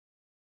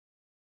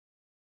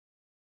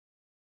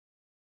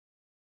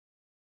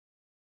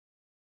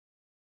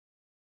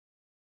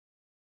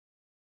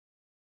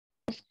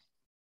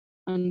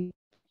and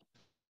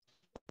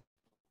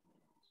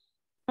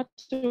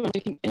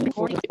taking any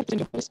forward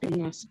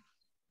us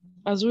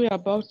as we are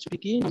about to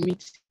begin our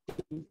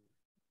meeting.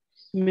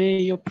 May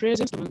your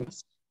presence be with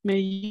us. May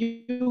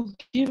you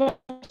give us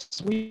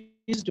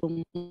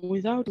wisdom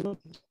without your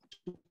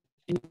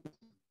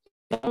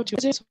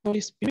presence,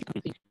 Holy Spirit,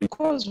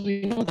 because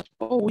we know that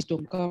all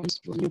wisdom comes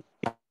from you.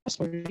 Ask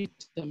for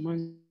it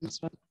among us.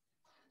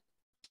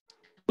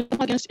 We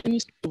come against any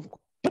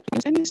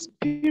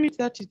spirit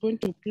that is going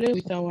to play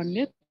with our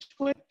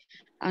network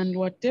and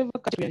whatever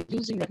we are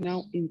using right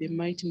now, in the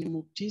mighty name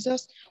of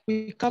Jesus.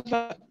 We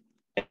cover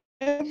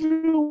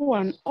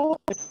everyone,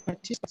 all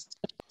participants.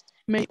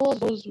 May all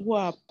those who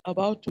are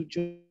about to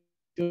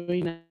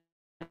join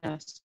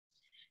us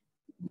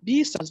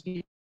be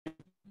saved.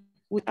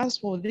 We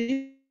ask for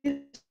this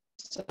in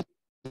the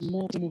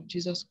name of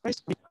Jesus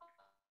Christ.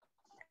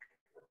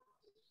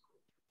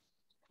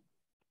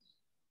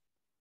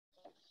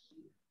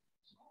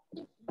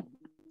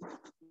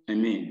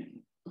 Amen.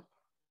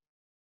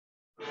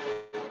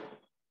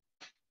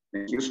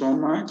 Thank you so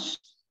much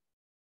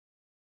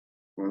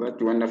for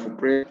that wonderful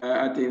prayer.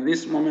 At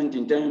this moment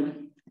in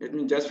time, let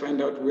me just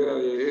find out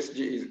whether the SG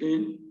is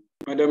in.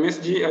 Madam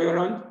SG, are you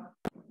around?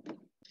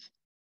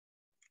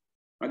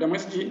 Madam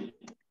SG?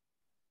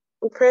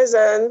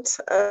 Present.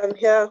 I'm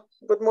here.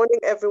 Good morning,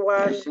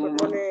 everyone.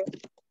 Good morning,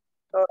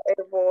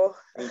 Ebo.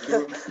 Thank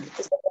you.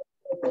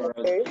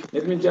 Right.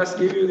 Let me just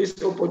give you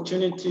this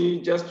opportunity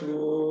just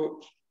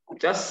to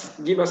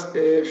give us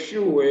a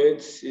few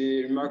words,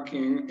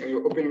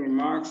 opening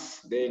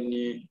remarks, then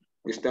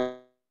we start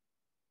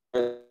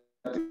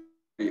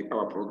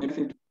our program.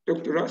 Anything to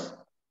talk to us?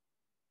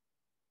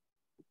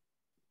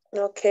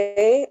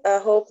 Okay, I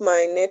hope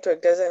my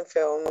network doesn't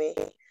fail me.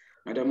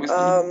 Madam,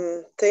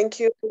 thank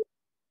you.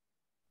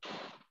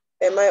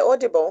 Am I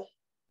audible?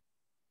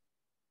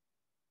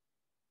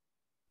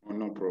 Oh,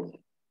 no problem.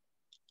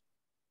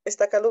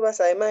 Mr.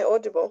 Kalubasa, am I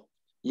audible?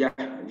 Yeah,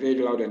 very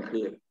loud and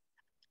clear.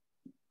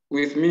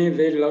 With me,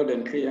 very loud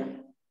and clear.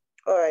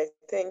 All right,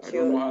 thank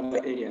you. I don't know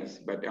other areas,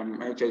 but I'm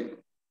actually,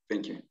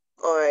 thank you.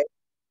 All right.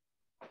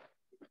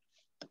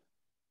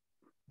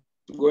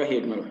 Go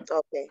ahead, madam.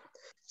 Okay,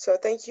 so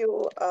thank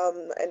you,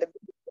 and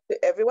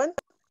everyone.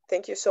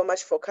 Thank you so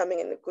much for coming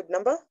in a good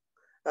number.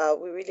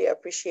 We really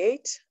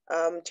appreciate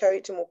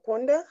Charity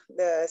Muponda,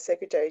 the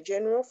Secretary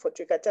General for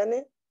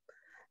Trikatane,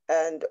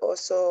 and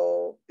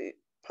also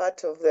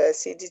part of the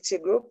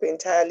CDT group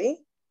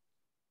entirely,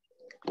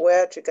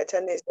 where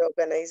Trikatane is the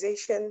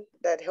organization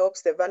that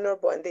helps the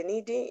vulnerable and the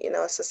needy in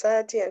our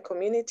society and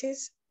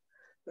communities.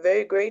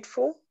 Very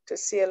grateful to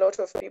see a lot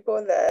of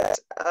people that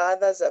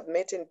others have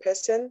met in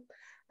person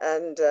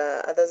and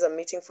others are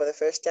meeting for the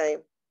first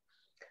time.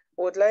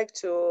 Would like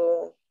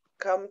to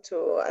come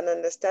to an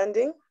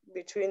understanding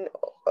between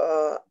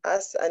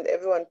us and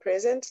everyone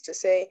present to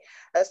say,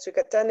 as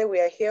Trikatane, we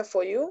are here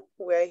for you.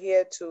 We are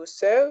here to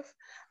serve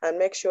and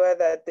make sure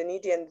that the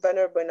needy and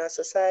vulnerable in our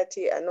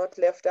society are not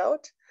left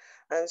out.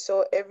 And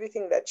so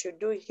everything that you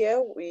do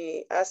here,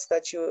 we ask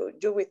that you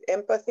do with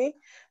empathy,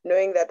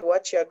 knowing that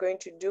what you're going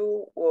to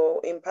do will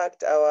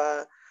impact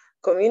our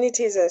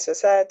communities and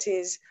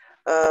societies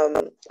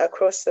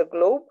across the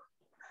globe.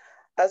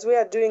 As we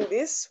are doing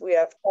this, we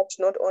have touched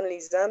not only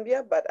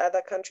Zambia, but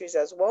other countries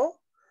as well.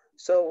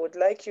 So would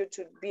like you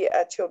to be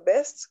at your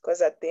best,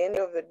 because at the end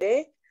of the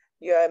day,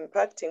 you are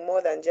impacting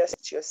more than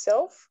just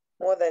yourself,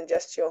 more than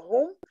just your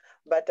home,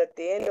 but at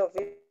the end of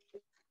it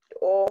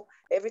all,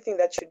 everything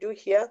that you do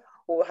here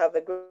will have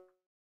a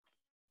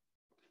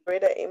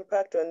greater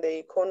impact on the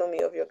economy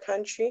of your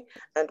country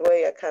and where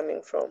you're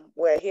coming from.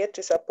 We're here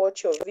to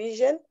support your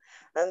vision.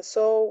 And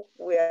so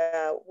we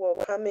are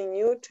welcoming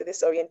you to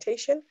this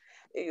orientation,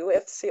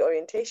 UFC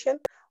orientation,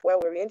 where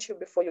we orient you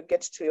before you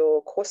get to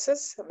your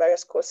courses,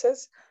 various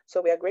courses.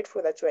 So we are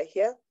grateful that you are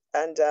here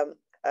and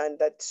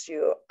that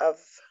you have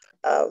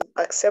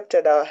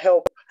accepted our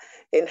help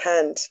in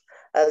hand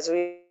as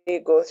we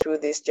go through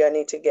this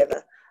journey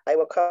together. I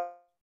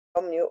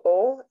welcome you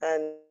all,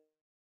 and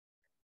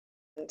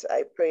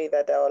I pray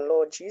that our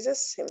Lord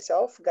Jesus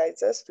himself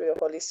guides us through the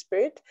Holy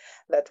Spirit,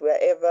 that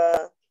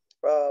wherever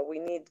we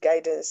need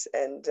guidance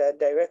and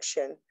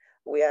direction,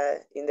 we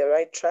are in the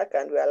right track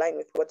and we are aligned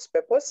with God's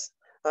purpose.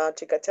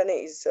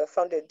 Trikatane is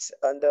founded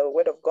on the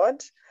Word of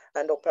God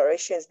and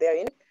operations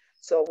therein.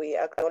 So we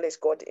acknowledge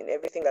God in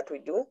everything that we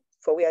do,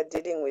 for we are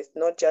dealing with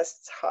not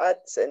just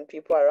hearts and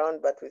people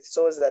around, but with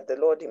souls that the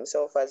Lord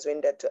himself has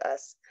rendered to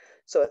us.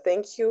 So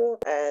thank you,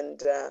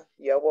 and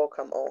you're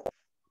welcome all.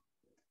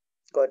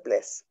 God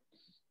bless.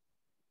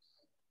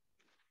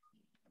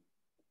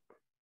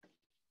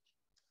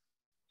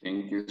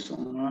 Thank you so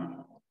much.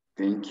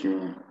 Thank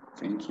you.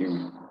 Thank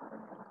you.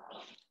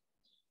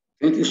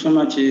 Thank you so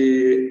much,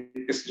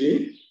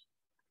 SG.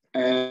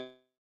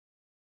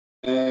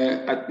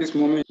 At this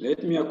moment,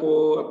 let me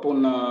call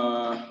upon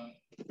our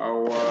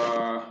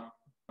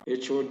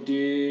HOD,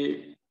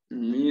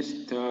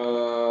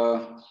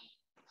 Mr.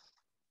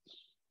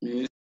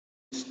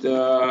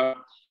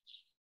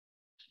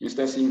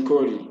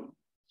 Sinkoli.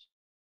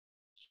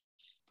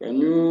 Can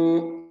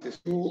you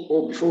access to,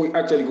 or before we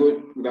actually go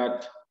to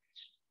that,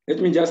 let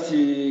me just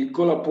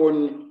call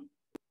upon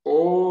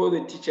all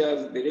the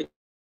teachers, the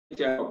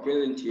lecturers are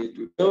present here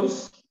to tell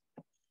us.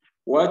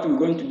 What we're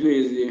going to do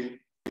is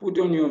put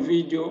on your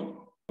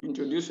video,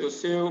 introduce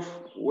yourself,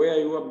 where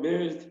you are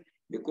based,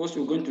 the course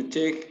you're going to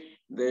take.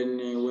 Then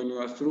when you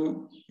are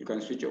through, you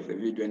can switch off the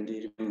video and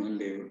remain on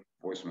the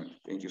voice note.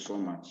 Thank you so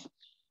much.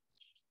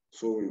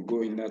 So we'll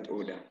go in that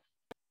order.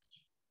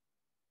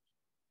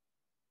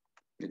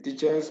 The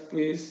teachers,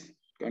 please,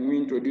 can we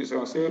introduce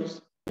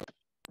ourselves?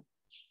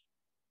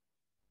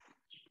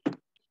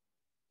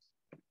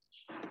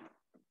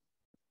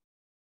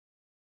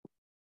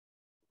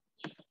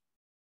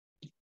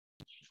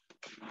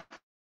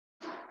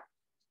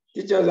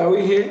 Teachers, are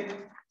we here?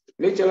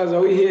 Lecturers,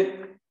 are we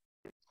here?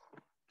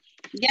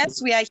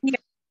 Yes, we are here.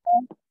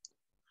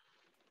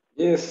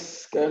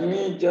 Yes, can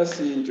we just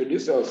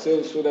introduce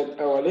ourselves so that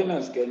our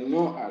learners can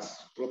know us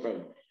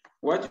properly?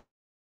 What?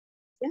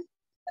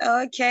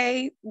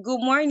 Okay, good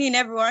morning,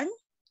 everyone.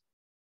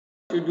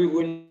 You do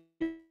when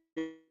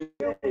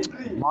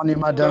morning,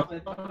 madam.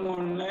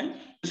 Online,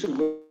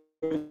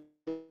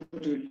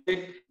 to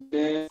take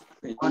the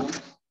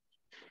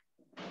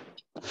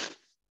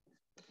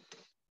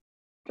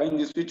can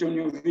you switch on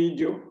your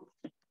video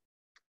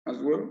as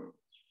well?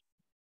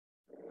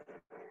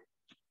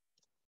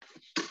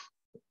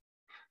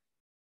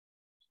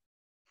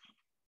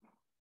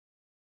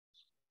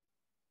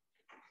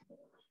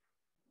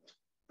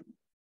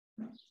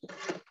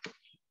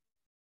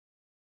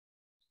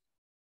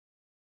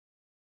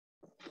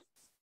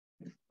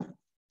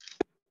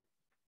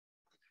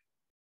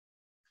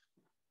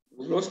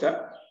 We lost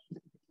that.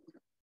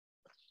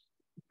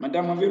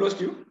 Madam, have we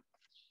lost you?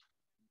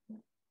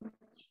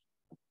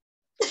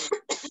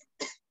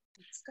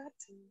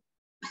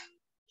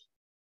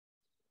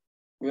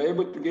 We are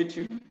able to get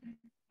you.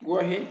 Go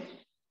ahead.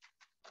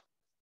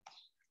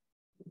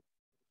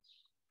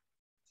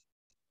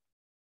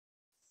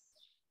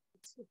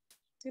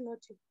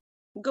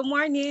 Good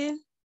morning.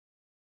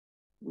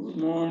 Good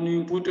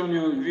morning. Put on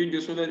your video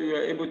so that we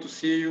are able to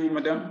see you,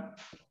 madam.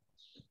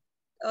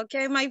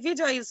 Okay, my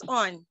video is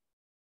on.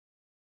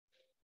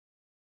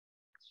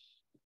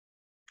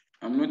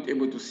 I'm not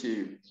able to see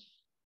you.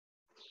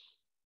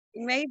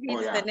 Maybe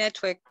it's the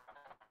network.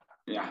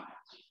 Yeah.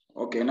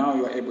 Okay, now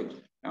you are able to.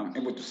 I'm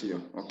able to see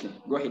you. Okay,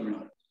 go ahead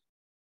now.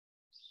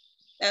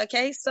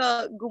 Okay,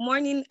 so good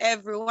morning,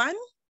 everyone.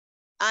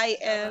 I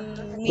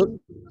am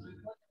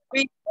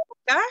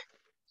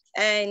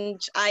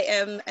and I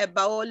am a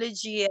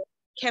biology and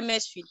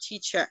chemistry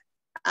teacher.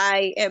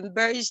 I am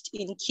based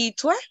in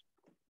Kitwe.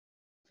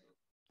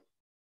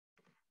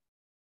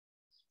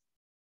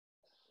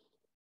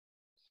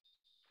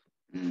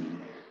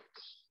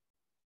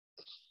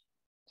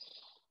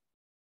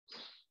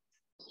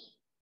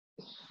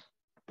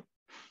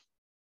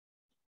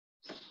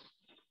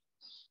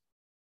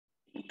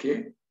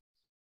 Okay.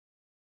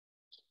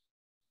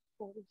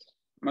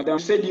 Madam, you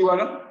said you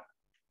are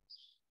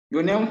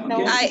your name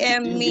again? I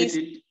am Miss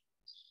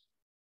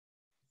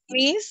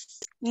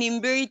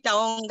Nimbiri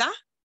Taonga.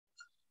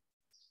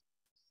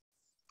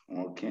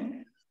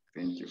 Okay,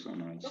 thank you so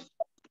much.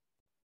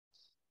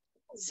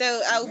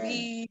 So I'll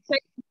be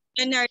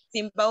taking honors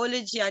in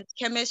biology and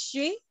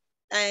chemistry,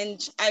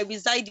 and I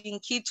reside in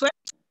Kitwe.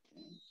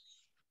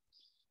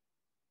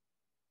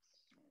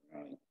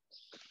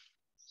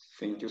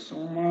 Thank you so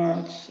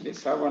much.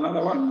 Let's have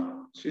another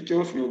one. Switch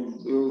off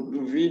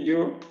your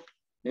video.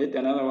 Let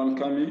another one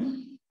come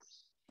in.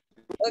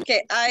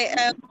 Okay, I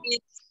am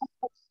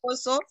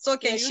also. So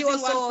can she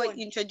also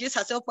introduce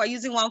herself by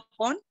using one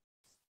phone?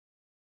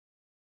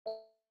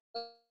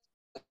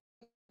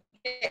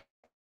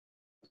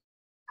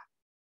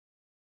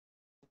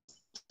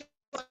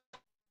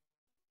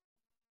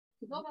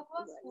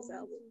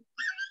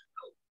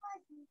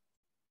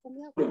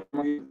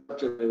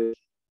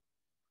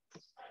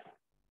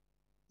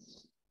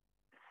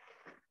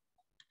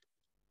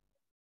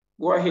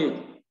 Go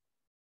ahead.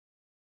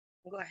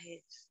 Go ahead.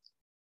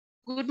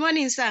 Good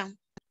morning, sir.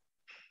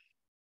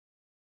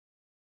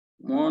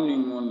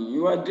 Morning, morning.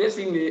 You are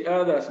addressing the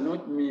others,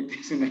 not me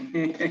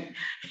personally.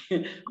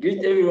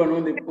 Greet everyone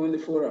on the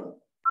forum.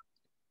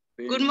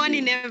 Good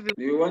morning, everyone.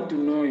 They want to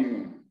know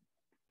you.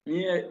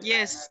 Yeah.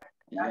 Yes.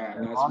 Yeah.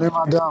 Morning,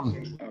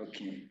 madam.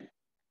 Okay.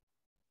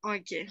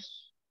 Okay.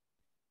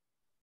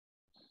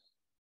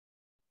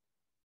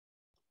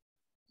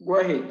 Go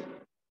ahead.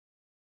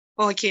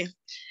 Okay.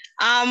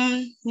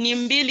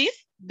 Nimbili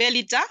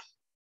Belita.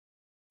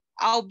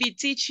 I'll be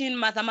teaching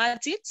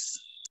mathematics.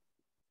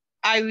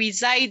 I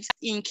reside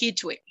in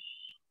Kitwe.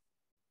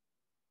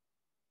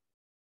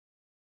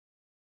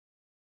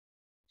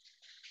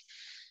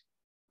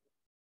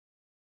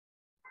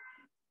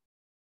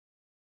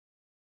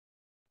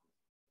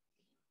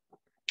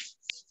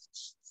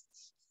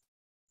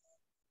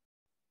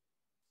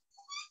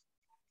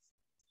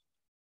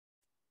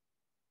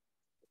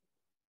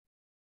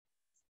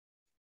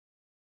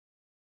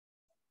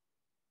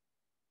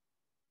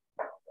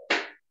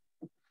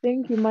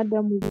 Thank you,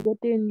 madam. We've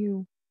gotten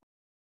you.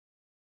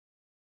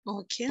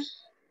 Okay.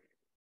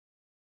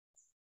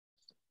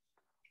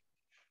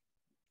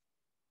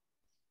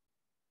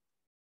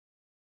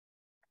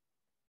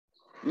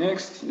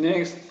 Next.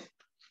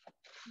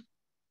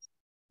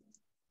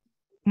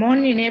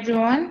 Morning,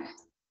 everyone.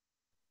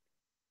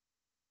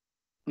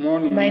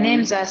 Morning. My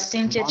name is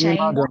Cynthia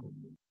Chaingo.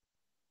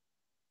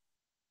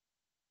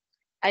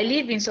 I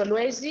live in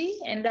Solwezi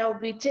and I'll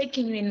be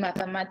taking you in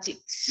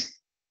mathematics.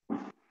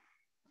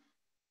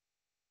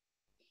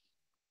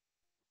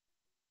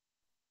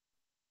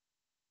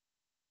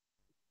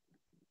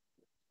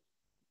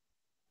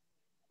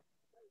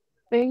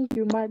 Thank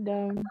you,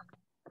 madam.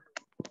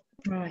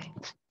 All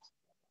right.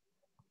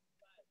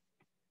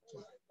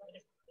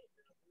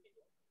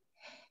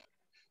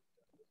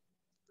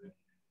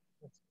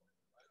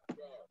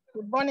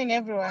 Good morning,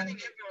 everyone.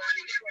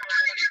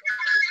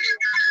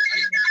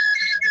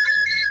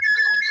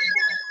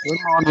 Good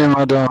morning,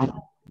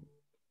 madam.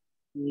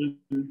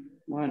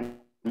 Morning.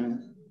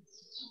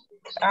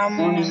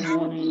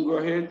 Morning. Go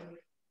ahead.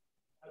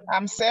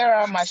 I'm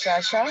Sarah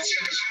Mashasha,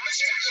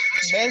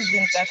 based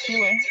in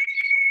Tafiwe.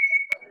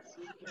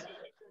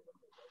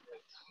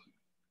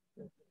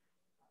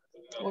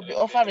 We'll be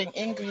offering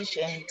English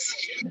and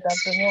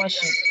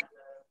entrepreneurship.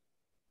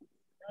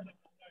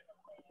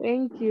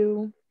 Thank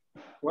you.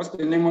 What's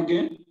the name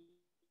again?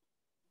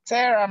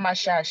 Sarah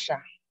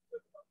Mashasha.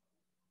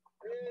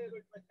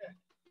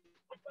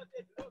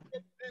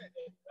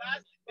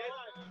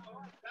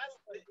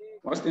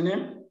 What's the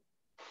name?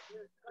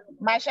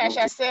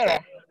 Mashasha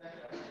Sarah.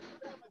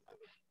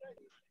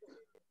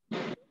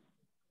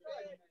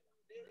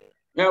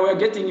 Yeah, we're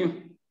getting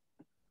you.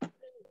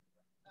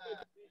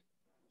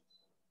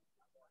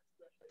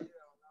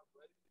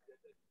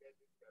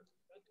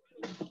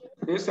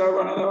 Let's have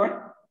another one.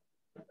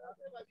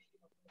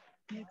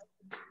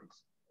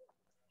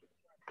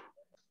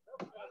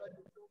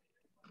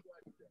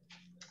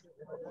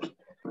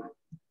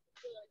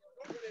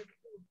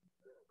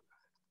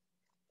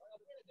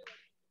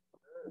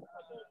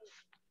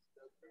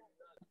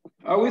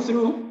 Are we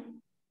through?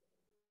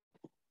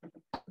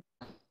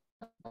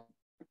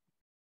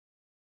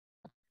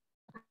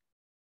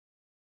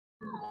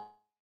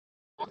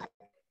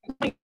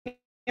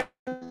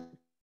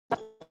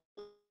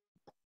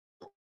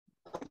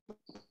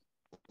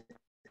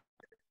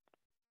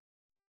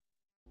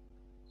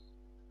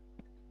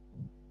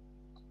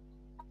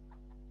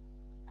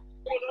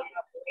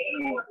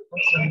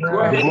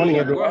 Good morning,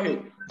 everyone. Go ahead.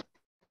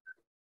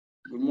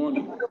 Good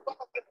morning.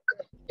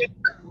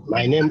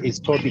 My name is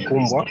Toby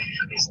Kumbwa.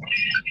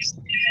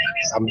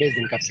 I'm based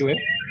in Kasiwe,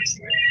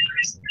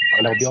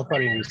 and I'll be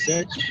offering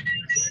research,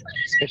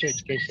 special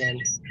education,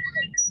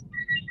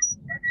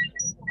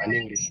 and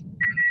English.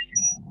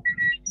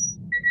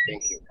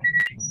 Thank you.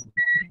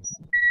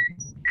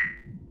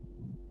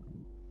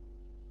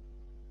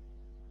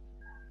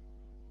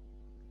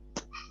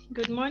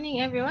 Good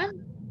morning,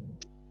 everyone.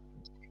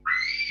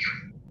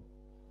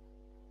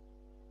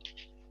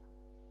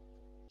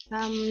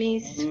 I'm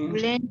Miss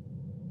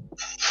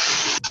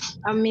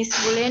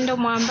Bulendo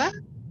Mwamba.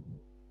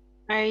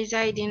 I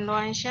reside in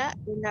Luansha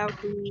and I'll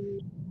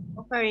be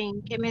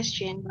offering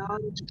chemistry and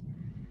biology.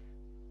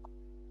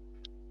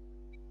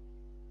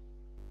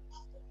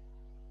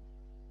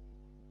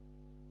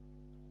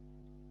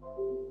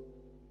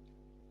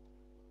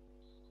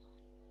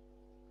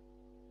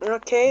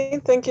 Okay,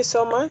 thank you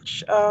so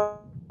much to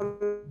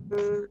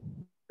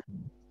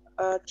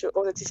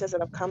all the teachers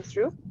that have come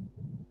through.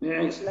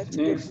 Next. I'd like to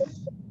give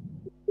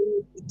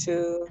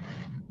to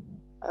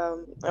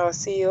our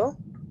CEO.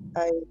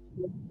 I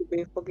need to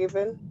be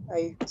forgiven.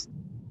 I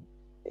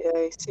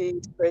see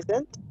he's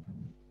present.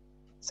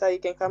 So you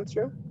can come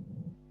through.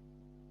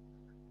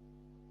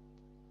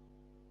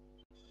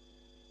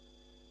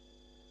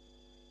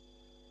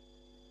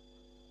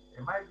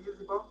 Am I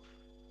visible,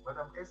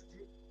 Madam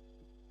ST?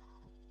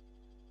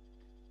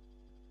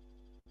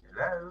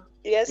 Hello?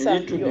 Yes, sir,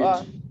 you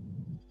are.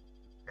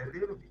 A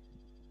little bit.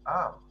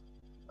 Oh,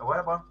 what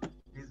about,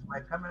 is my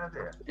camera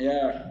there?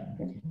 Yeah.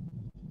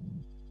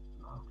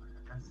 Oh,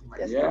 I can't see my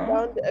Just come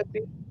down a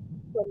bit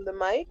from the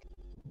mic.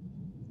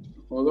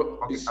 Although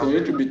it's a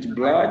little bit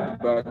blurred,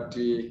 but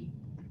okay.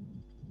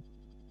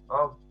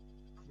 All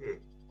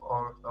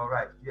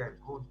right. Yeah.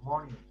 Good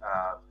morning,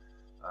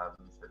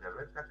 Mr.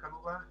 Director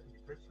Kaluba,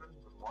 Education.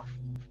 Good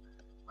morning,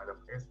 Madam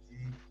ST.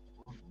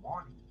 Good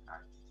morning,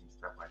 teaching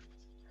staff.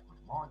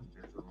 Good morning.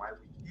 There's a my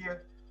week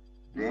here.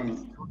 There's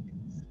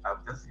students.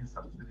 I've just seen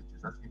some students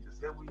asking to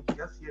say, we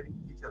just hearing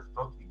teachers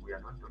talking. We are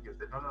not talking. I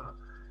said, no.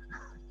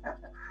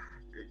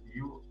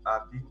 You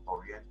are being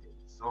oriented.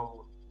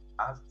 So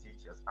as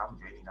teachers, I'm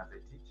joining as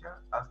a teacher.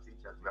 As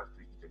teachers, you have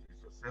to introduce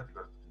yourself.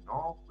 You have to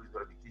know who is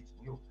going to be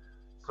teaching you.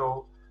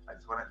 So I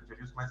just want to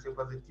introduce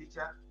myself as a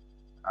teacher.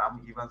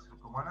 I'm Ivan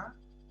Sukumana.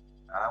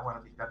 I want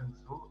to be coming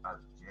through as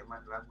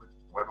German language,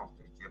 one of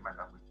the German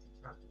language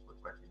teachers. We've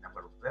got quite a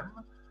number of them.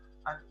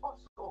 And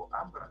also,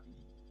 I'm going to be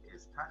a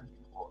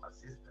standing or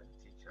assistant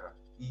teacher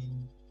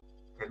in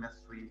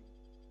chemistry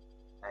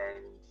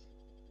and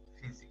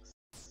physics,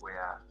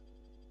 where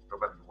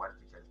probably one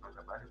teacher is not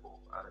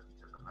available, other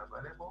teachers are not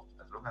available.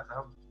 As long as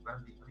I'm going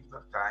to be having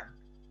some time,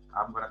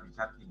 I'm going to be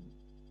jumping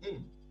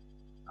in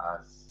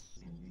as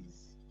in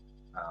these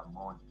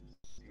modules.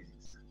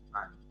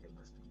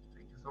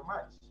 so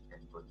much,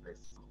 and God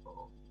bless you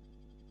all.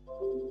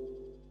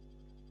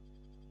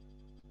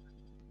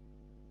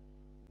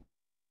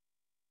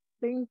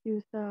 Thank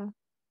you, sir.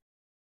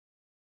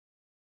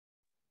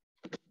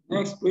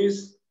 Next,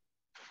 please.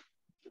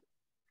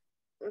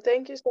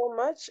 Thank you so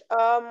much.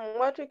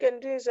 What we can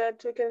do is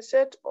that we can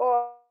set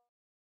all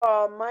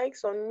our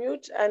mics on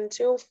mute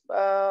until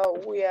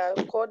we are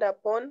called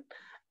upon.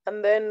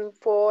 And then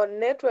for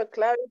network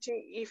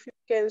clarity, if you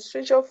can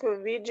switch off your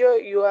video,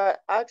 you are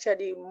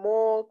actually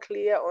more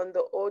clear on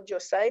the audio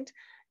side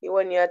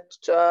when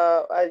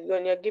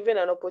you're given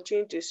an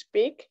opportunity to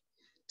speak.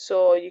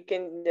 So you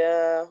can,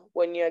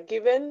 when you're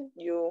given,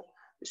 you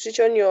switch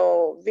on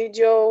your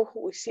video,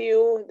 we see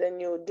you, then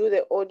you do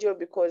the audio,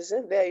 because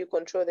there you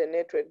control the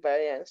network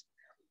variance.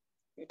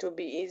 It will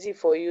be easy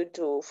for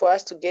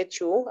us to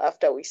get you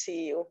after we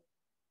see you.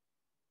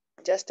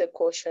 Just a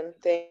caution.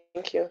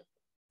 Thank you.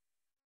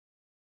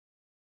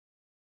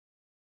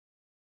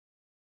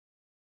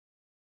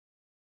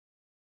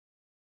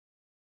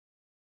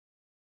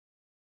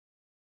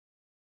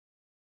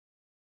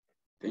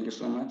 Thank you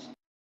so much.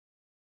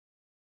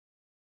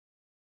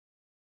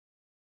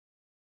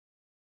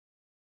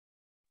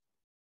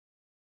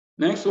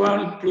 Next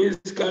one, please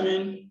come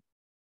in,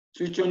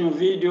 switch on your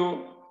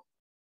video,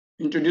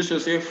 introduce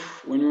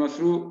yourself. When you are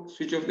through,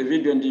 switch off the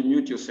video and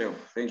mute yourself.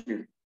 Thank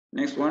you.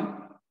 Next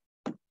one.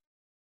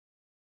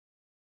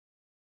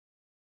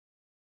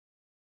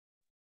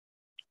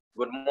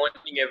 Good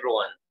morning,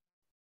 everyone.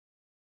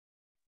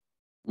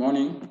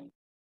 Morning.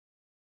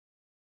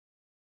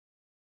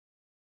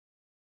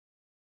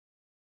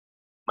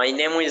 My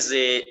name is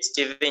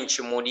Stephen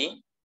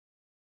Chimudi,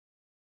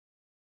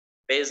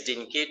 based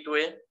in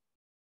Kitwe.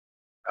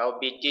 I'll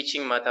be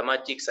teaching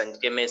mathematics and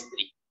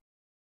chemistry.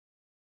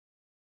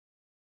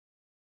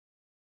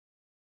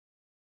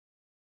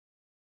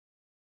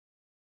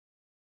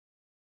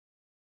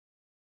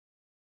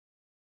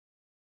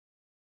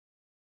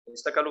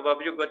 Mr. Kaluba,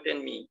 have you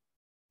gotten me?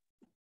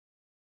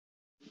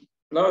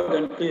 Loud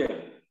and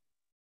clear.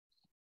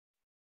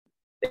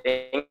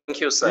 Thank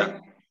you, sir.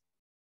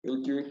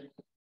 Thank you.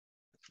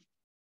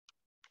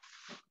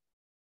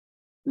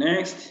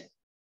 Next.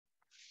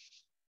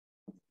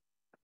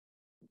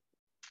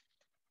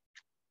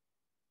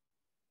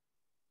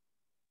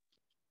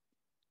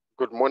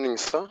 Good morning,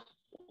 sir.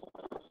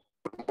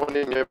 Good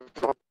morning,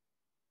 everyone.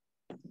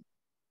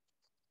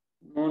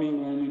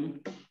 Morning.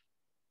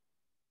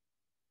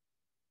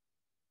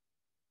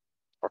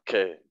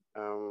 Okay.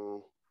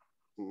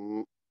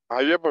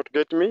 Are you able to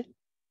get me?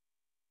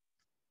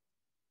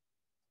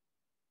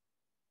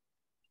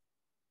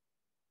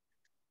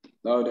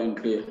 Loud and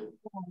clear.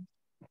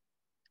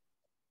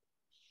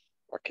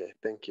 Okay,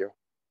 thank you.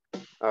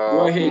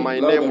 Go ahead. My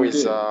Loud name and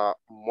is clear.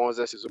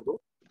 Moses Zulu.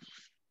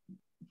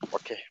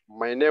 Okay,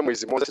 my name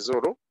is Moses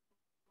Zulu.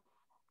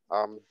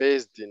 I'm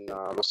based in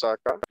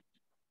Lusaka.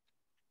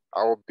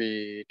 I will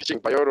be teaching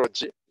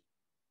biology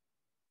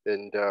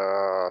and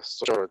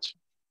sociology.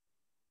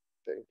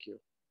 Thank you.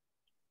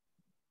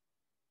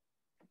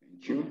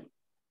 Thank you.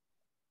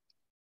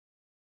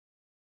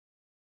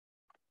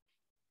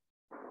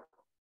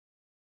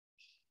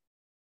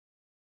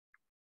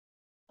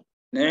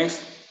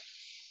 Next.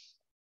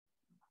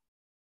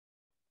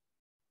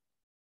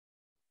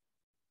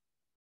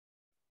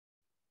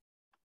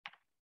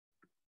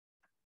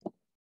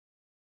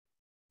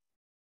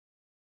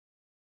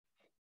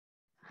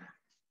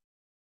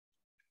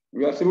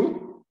 We are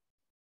through.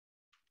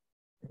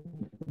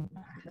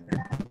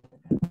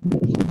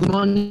 Good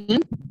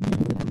morning.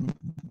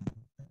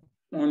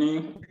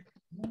 Morning.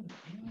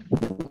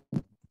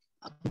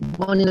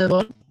 Morning,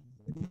 everyone.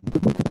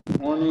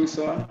 Morning,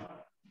 sir.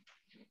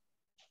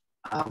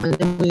 My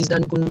name is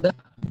Dan Kunda.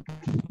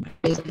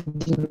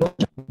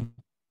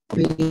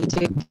 We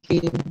take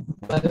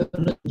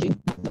biology,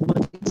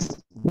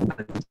 mathematics,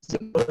 and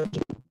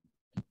psychology.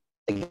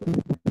 Thank you.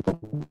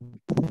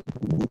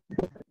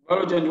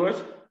 Biology and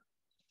what?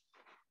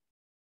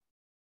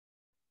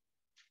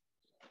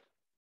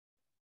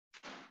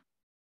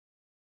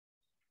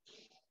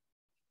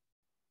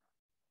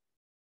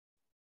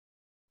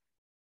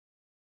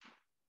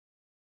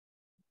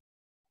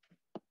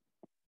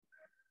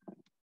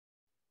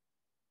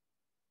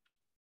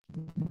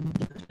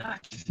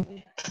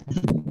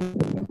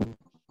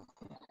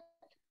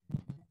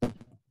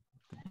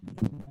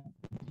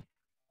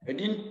 I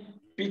didn't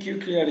pick you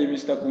clearly,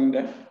 Mr.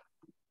 Kunda.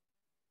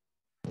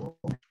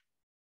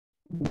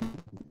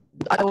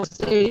 I was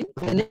saying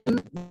my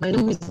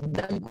name is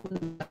Dan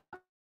Kunda.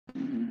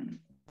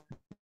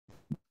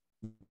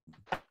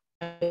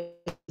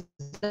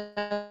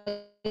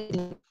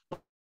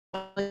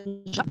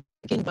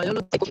 In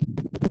biology.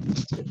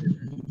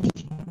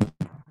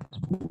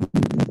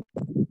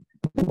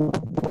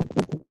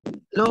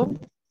 Hello?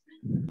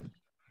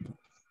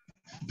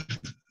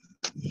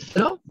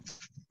 Hello?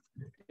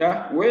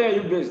 Yeah, where are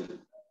you based?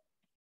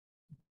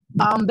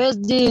 I'm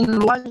based in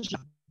Luanda.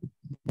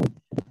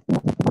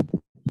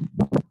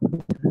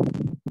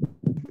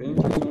 Thank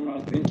you so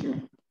much. Thank you.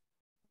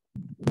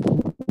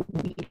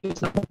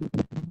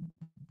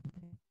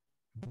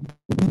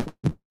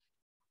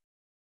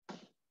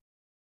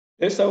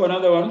 Let's have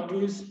another one,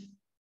 please.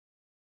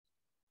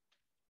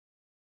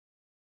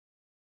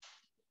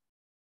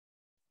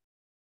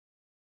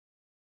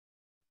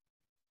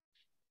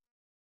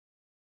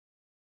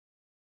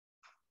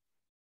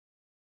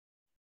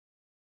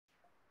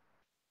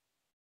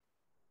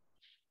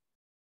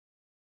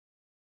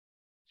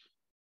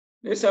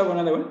 Let's have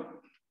another one.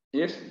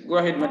 Yes, go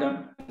ahead,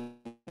 madam.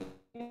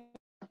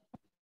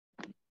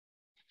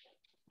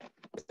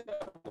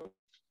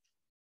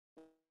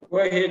 Go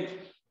ahead.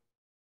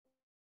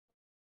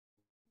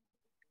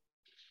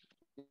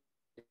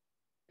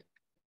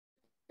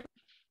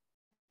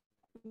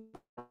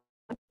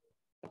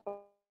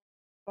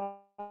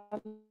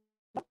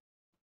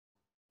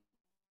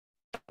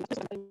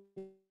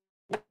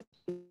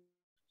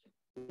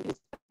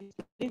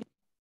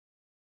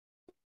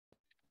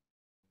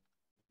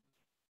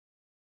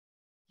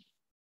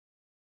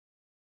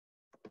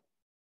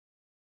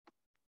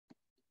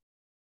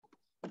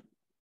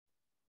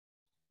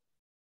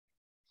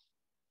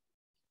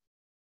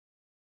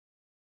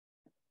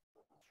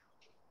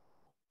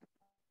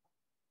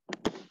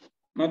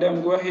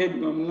 Madam, go ahead.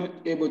 I'm not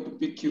able to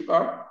pick you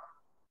up.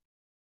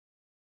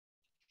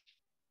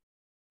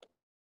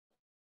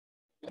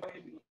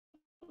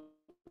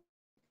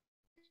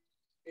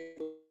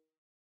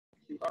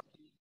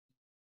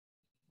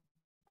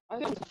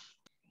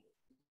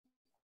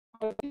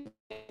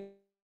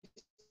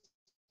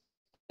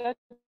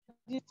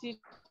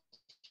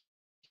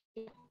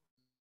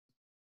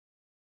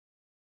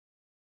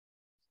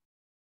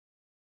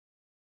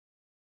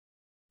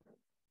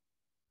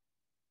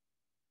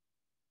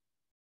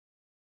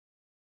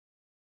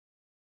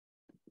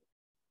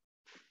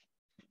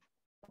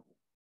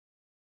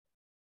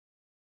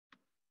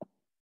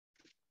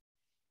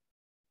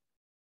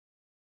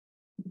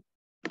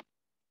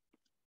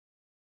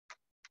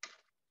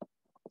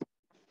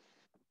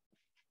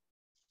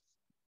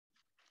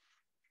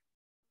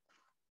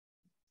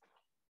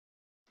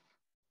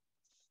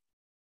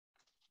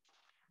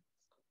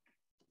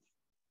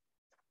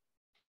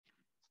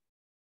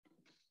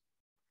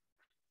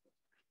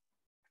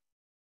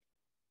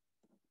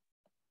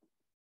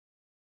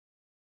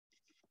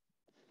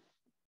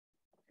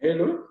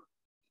 Hello,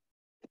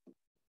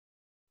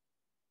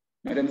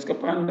 Madam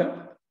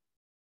Skapanda.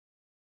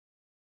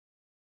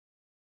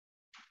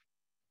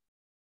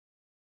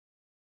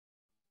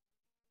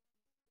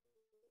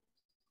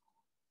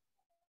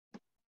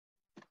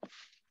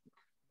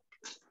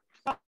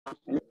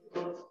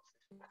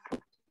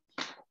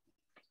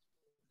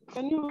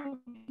 Can you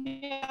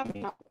hear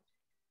me now?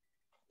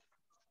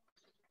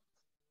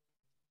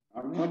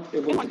 I'm not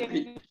able to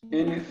pick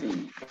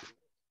anything.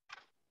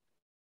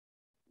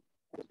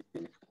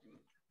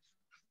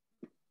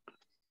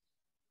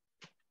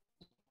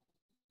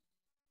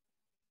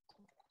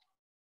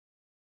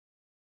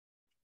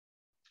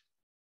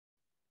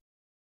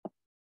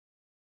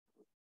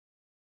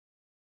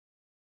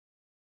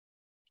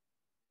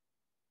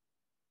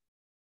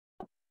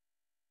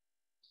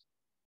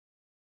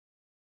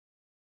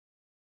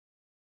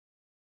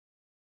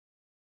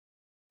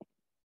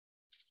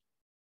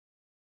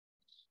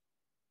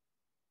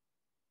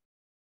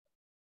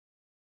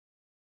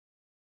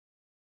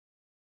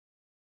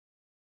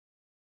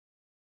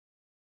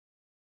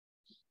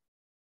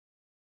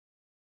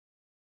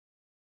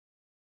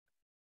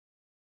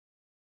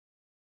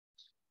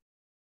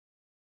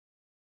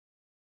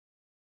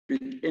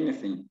 Pick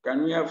anything.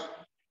 Can we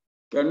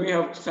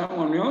have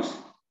someone else?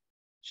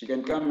 She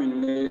can come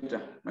in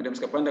later. Madam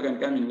Skapanda can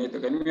come in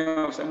later. Can we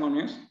have someone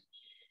else?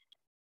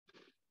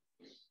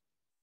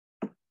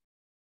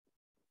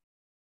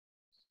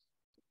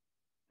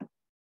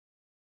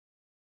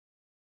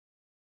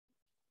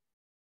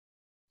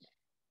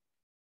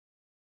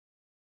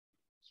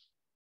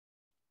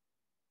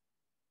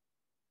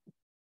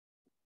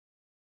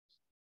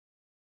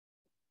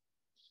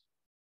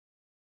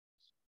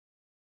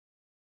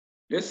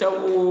 Let's have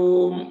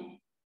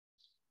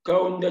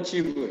Kaunda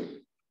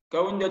Chibwe.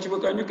 Kaunda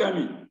Chibwe, can you come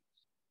in?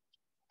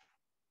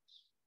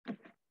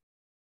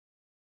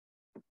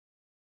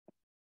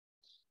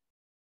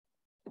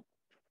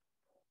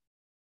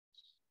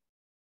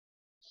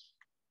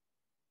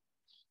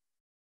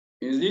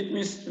 Is it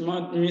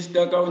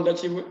Mr. Kaunda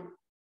Chibwe?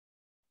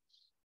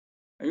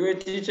 Are you a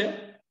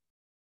teacher?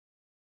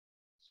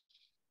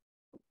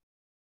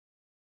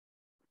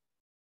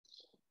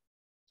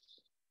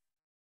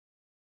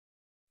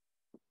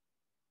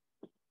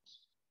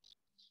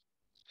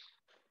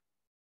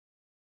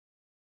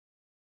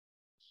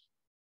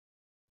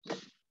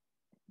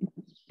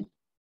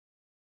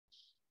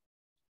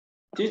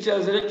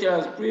 Teachers,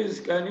 lecturers, please,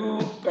 can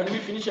we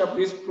finish up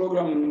this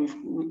program?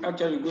 We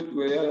actually go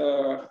to the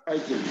other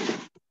item.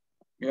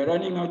 We are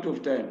running out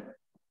of time.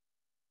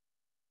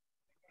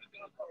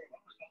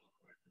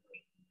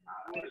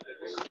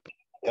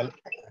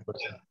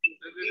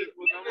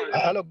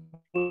 Hello,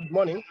 good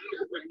morning.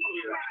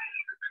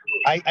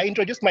 I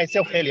introduced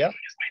myself earlier.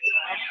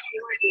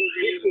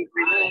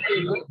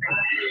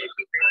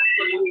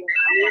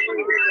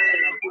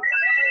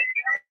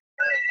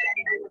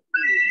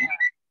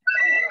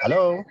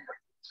 Hello.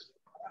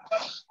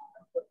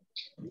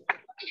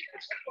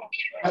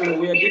 Hello,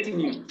 we are getting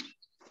you.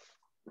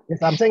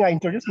 Yes, I'm saying I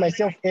introduced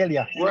myself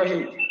earlier. Go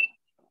ahead.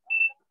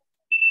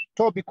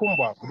 Toby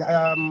Kumba.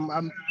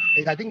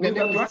 I think the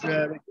name is.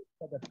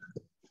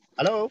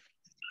 Hello.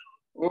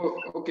 Oh,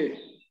 okay.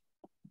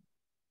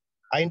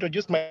 I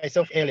introduced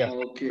myself earlier.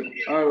 Okay.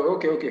 Oh,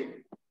 okay, okay.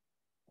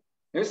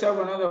 Let's have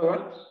another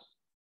one.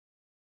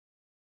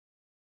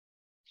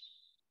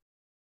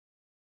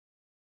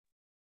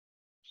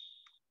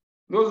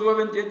 Those who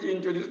haven't yet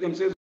introduced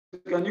themselves,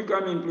 can you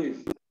come in,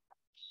 please?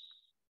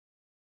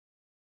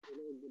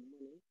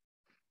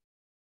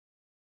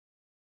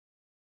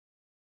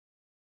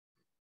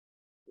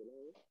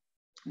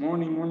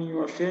 Morning, morning, you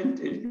are faint,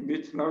 a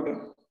bit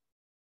louder.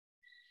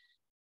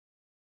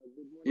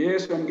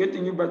 Yes, I'm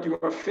getting you, but you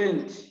are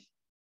faint.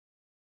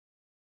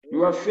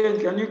 You are faint.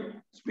 Can you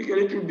speak a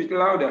little bit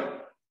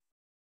louder?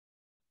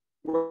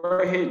 Go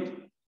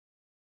ahead.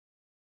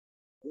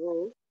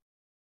 Hello.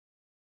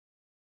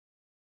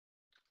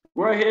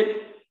 Go ahead.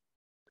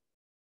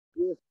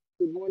 Yes.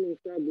 Good morning,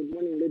 sir. Good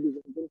morning, ladies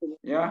and gentlemen.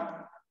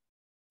 Yeah.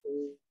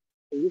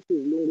 This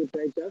is Lungu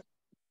Titus.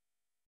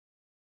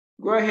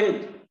 Go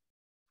ahead.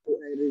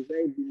 I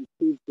reside in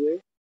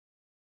Kitwe,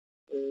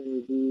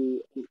 and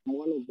I'm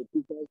one of the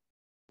teachers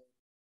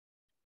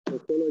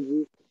of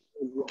psychology.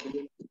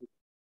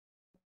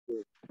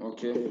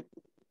 Okay.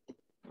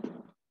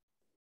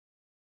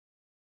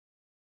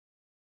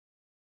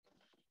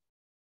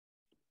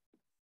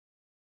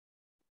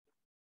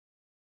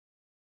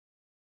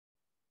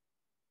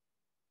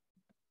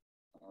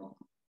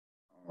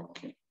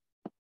 Okay.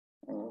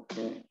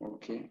 Okay.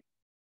 Okay.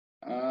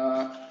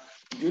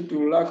 Due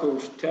to lack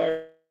of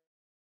time,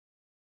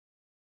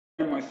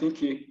 I think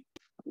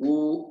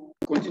we'll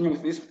continue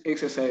with this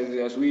exercise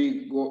as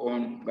we go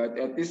on. But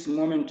at this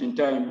moment in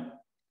time,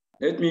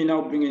 let me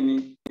now bring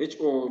in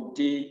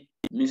HOD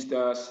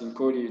Mr.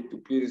 Sinkodi to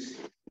please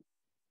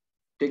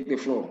take the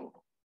floor.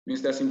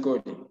 Mr.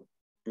 Sinkodi,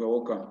 you are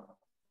welcome.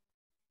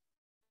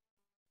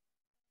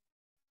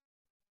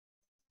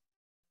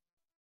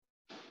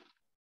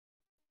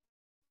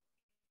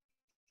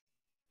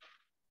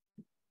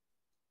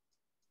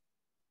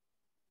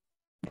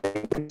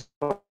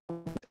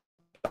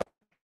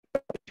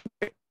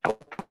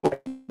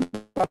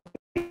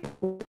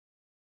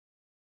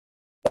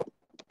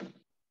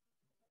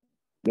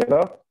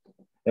 Hello,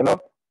 hello.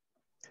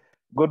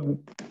 Good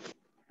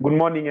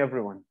morning,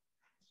 everyone.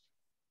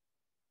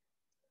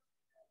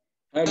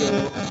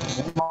 Hello.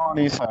 Good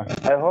morning, sir.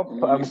 I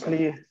hope I'm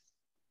clear.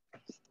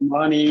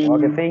 Morning.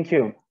 Okay, thank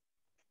you.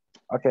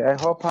 Okay, I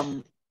hope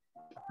I'm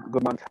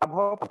good morning. I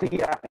hope I'm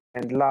clear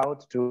and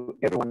loud to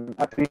everyone,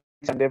 to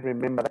each and every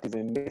member that is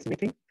in this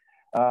meeting.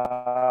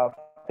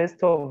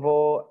 First of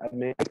all, I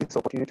may take this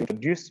opportunity to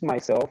introduce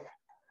myself.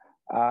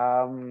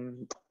 I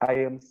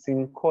am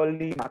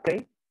Sinkoli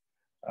Makei.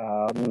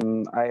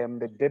 I am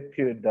the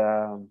deputy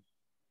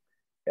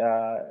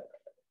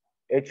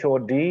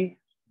HOD,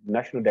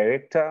 National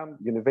Director,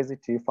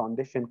 University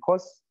Foundation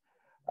Course.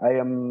 I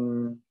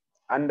am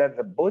under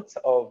the boots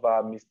of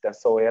Mr.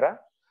 Sowera,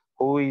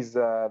 who is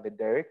the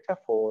director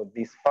for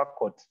this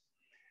faculty.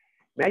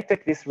 May I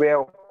take this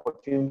rare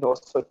opportunity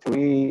also to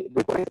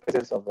recognize the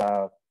presence of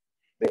the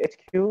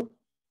HQ,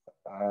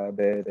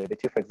 the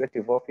Chief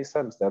Executive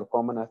Officer, Mr.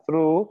 Komana,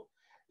 through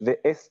the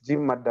SG,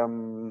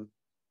 Madam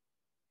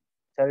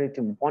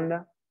Charity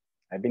Mponda.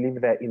 I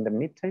believe they're in the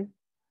meeting,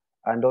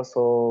 and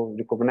also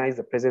recognize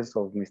the presence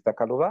of Mr.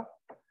 Kaluva,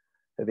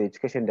 the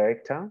Education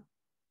Director,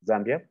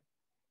 Zambia.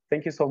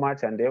 Thank you so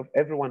much, and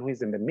everyone who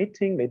is in the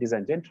meeting, ladies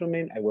and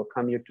gentlemen, I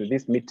welcome you to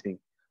this meeting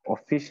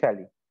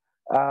officially.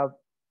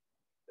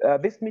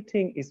 This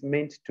meeting is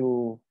meant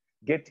to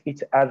get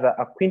each other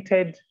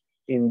acquainted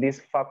in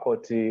this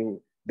faculty,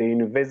 the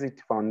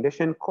University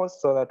Foundation course,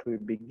 so that we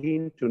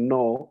begin to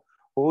know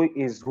who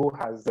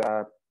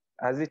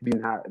has it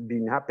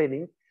been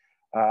happening,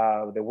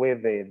 the way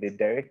the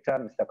director,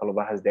 Mr.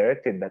 Kaluba, has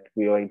directed that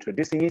we are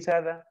introducing each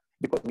other,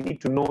 because we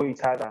need to know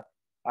each other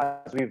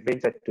as we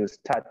venture to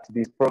start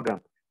this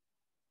program.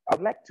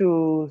 I'd like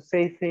to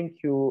say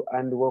thank you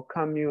and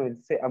welcome you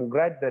and say I'm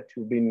glad that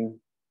you've been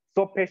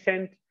so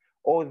patient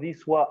all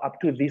this while up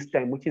to this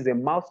time, which is a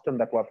milestone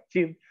that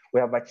we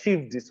have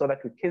achieved so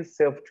that we can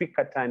serve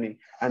Twikatani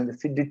and the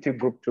CDT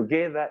group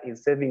together in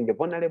serving the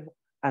vulnerable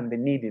and the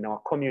need in our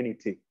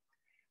community.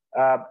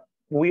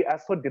 We are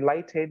so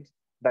delighted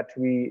that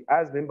we,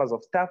 as members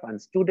of staff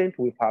and students,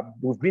 we've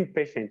been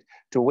patient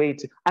to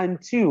wait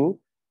until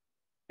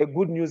a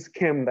good news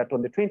came that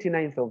on the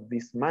 29th of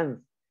this month,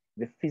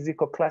 the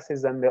physical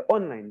classes and the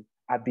online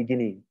are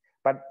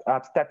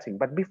starting.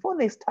 But before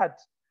they start,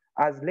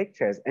 as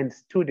lecturers and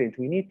students,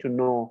 we need to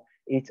know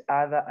each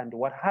other and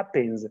what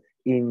happens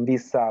in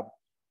this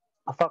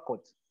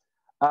faculty.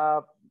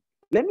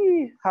 Let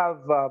me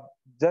have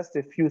just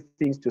a few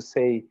things to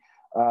say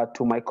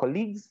to my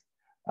colleagues,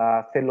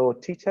 fellow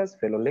teachers,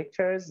 fellow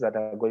lecturers that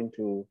are going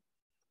to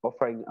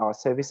offering our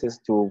services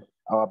to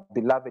our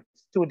beloved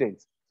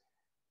students.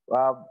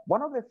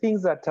 One of the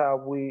things that I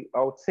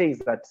would say is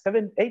that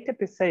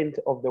 80%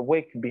 of the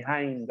work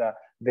behind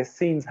the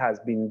scenes has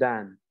been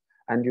done.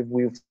 And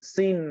we've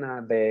seen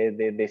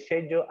the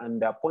schedule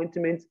and the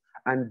appointments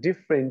and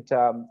different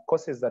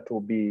courses that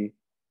will be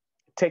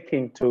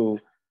taking to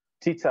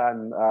teach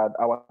and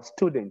our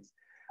students.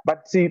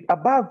 But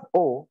above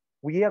all,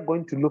 we are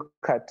going to look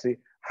at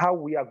how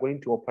we are going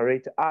to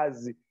operate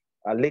as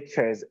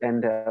lecturers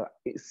and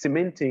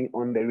cementing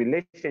on the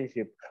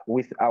relationship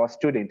with our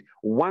student.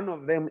 One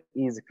of them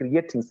is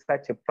creating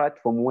such a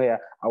platform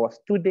where our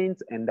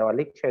students and our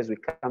lecturers will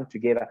come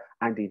together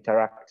and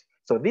interact.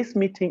 So this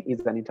meeting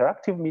is an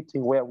interactive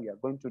meeting where we are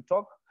going to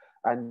talk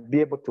and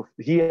be able to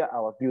hear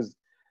our views.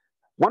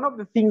 One of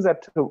the things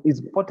that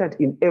is important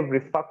in every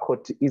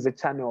faculty is a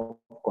channel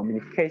of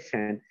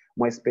communication,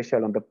 more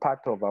especially on the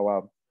part of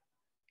our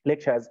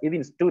lecturers,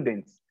 even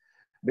students,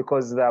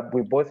 because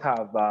we both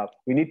have,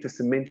 we need to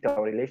cement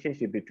our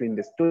relationship between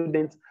the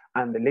students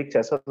and the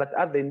lecturers so that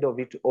at the end of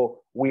it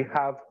all, we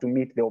have to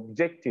meet the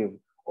objectives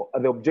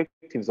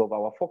of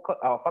our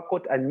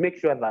faculty and make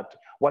sure that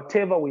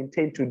whatever we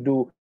intend to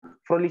do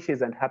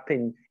flourishes and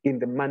happen in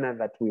the manner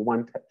that we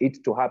want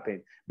it to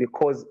happen.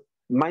 Because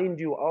mind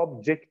you, our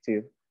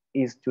objective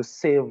is to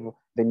save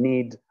the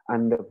need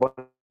and the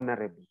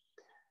vulnerable.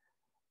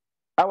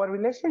 Our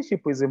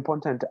relationship is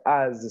important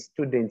as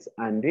students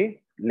and the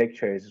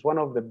lecturers. It's one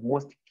of the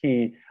most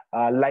key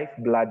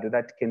lifeblood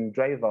that can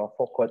drive our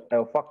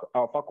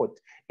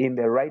faculty in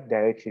the right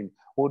direction.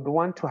 We would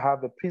want to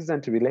have a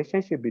pleasant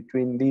relationship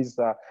between these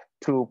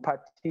two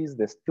parties,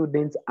 the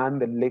students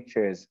and the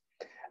lecturers.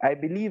 I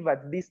believe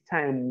at this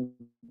time,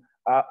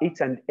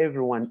 each and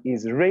everyone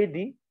is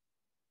ready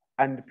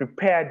and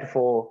prepared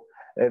for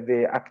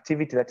the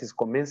activity that is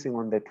commencing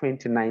on the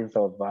 29th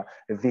of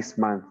this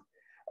month,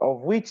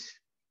 of which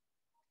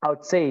I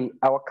would say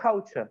our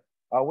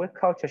work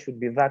culture should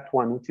be that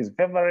one which is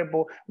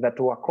favorable, that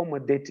will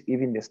accommodate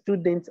even the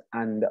students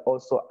and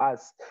also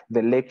us,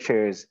 the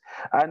lecturers.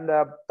 And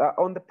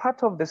on the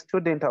part of the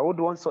student, I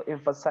would also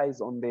emphasize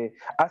on the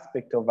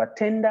aspect of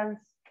attendance,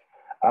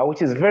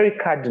 which is very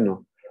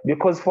cardinal,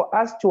 because for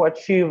us to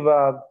achieve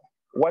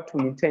what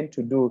we intend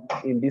to do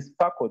in this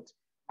faculty,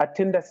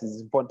 attendance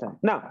is important.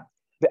 Now,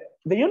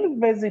 the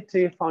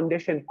University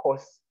Foundation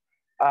course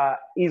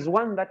is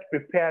one that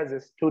prepares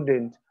a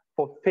student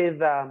for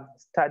further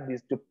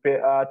studies to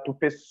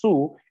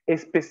pursue a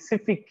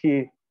specific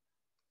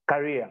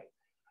career.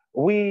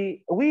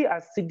 We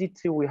as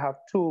CDT,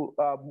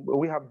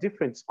 we have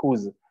different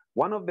schools.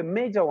 One of the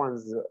major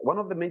ones, one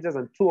of the majors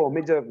and two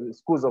major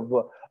schools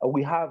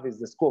we have is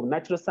the School of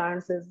Natural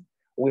Sciences.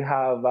 We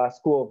have a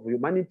School of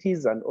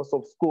Humanities and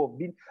also School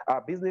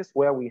of Business,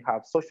 where we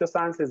have social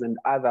sciences and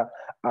other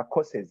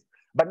courses.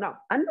 But now,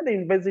 under the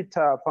University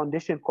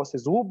Foundation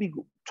courses, we'll be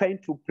trying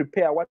to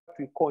prepare what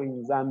we call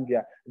in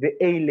Zambia the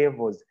A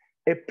levels,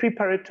 a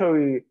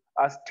preparatory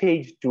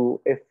stage to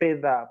a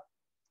further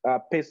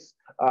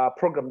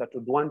program that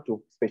would want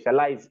to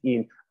specialize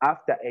in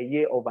after a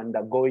year of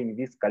undergoing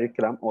this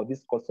curriculum or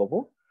this course of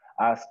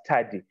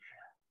study.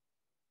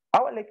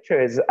 Our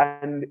lecturers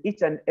and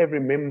each and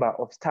every member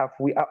of staff,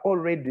 we are all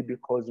ready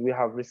because we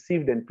have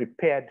received and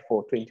prepared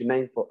for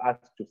 29 for us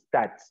to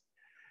start.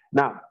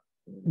 Now,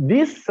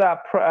 this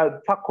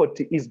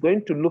faculty is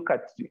going to look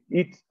at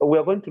it. We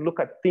are going to look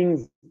at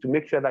things to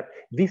make sure that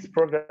this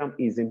program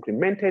is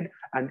implemented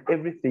and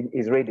everything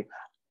is ready.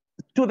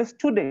 To the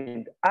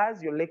student,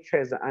 as your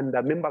lecturers and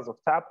the members of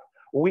staff,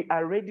 we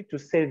are ready to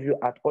serve you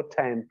at all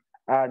time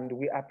and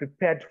we are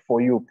prepared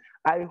for you.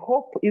 I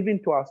hope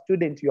even to our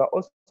students, you are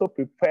also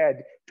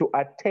prepared to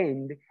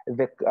attend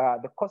the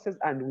courses,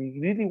 and we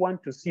really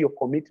want to see your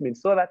commitment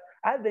so that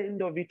at the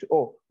end of it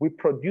all, we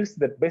produce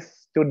the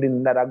best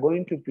students that are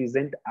going to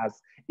present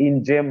us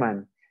in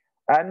German.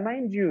 And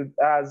mind you,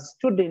 as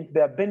students,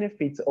 there are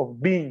benefits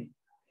of being,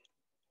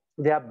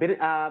 there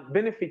are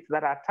benefits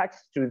that are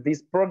attached to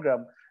this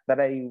program that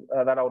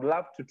I would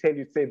love to tell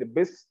you. Say the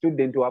best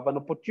student will have an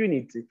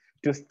opportunity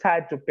to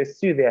start to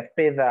pursue their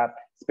further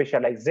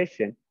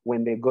specialization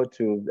when they go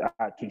to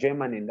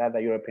Germany and other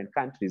European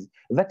countries.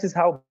 That is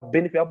how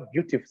beautiful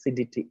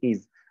CDT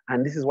is,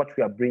 and this is what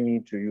we are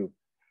bringing to you.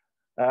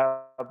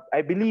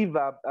 I believe,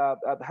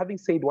 having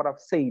said what I've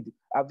said,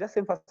 I've just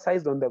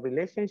emphasized on the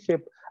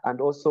relationship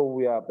and also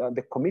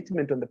the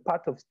commitment on the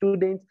part of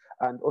students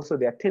and also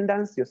the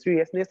attendance, your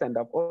seriousness, and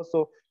I've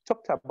also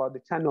talked about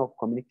the channel of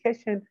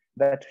communication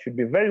that should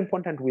be very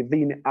important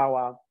within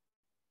our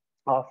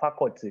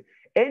faculty.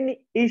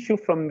 Any issue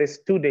from the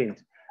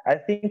student, I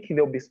think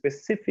there'll be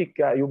specific,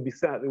 you'll be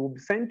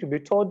sent to be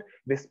told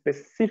the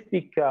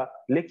specific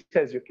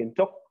lectures you can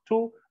talk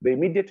to, the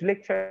immediate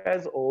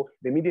lecturers or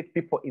the immediate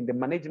people in the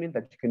management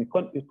that you can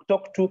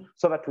talk to,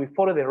 so that we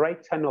follow the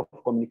right channel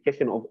of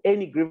communication of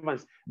any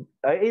grievance,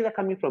 either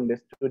coming from the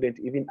student,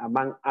 even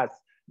among us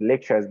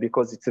lecturers,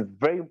 because it's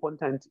very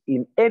important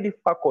in any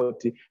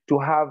faculty to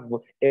have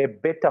a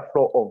better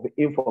flow of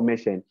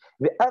information.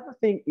 The other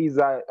thing is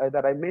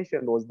that I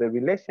mentioned was the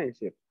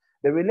relationship.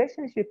 The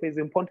relationship is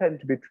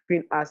important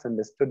between us and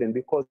the student,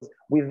 because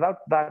without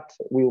that,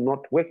 we will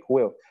not work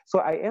well. So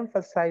I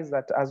emphasize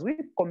that as we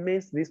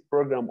commence this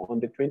program on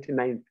the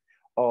 29th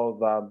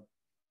of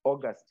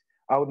August,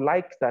 I would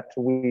like that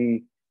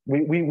we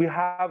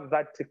have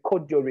that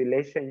cordial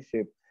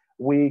relationship.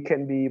 We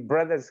can be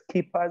brothers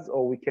keepers,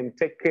 or we can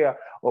take care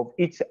of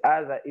each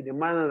other in a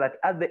manner that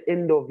at the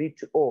end of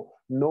it all,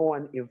 no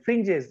one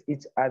infringes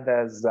each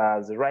other's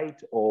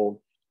right or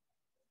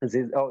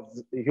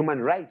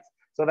human rights,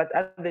 so that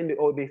at the end,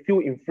 or they feel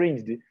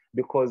infringed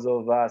because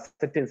of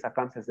certain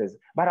circumstances.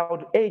 But I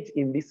would urge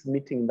in this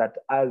meeting that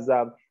as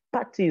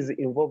parties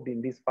involved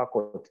in this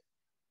faculty,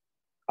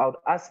 I would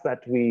ask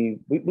that we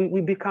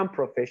become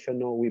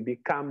professional, we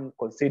become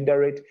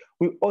considerate,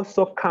 we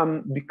also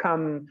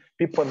become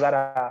people that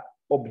are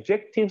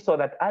objective, so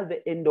that at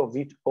the end of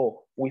it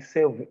all, we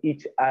serve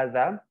each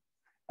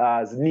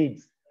other's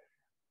needs.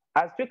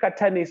 As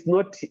Twikatani is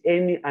not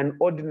an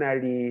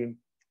ordinary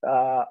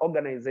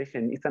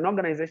organization. It's an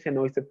organization,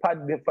 or it's a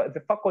part.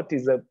 The faculty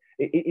is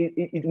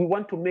we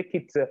want to make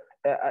it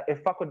a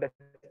faculty that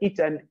each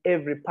and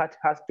every part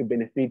has to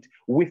benefit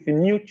with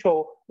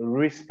mutual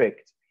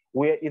respect.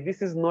 Where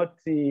this is not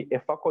a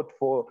faculty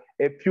for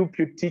a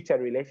pupil-teacher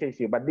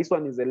relationship, but this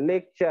one is a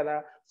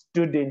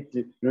lecturer-student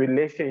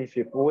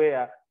relationship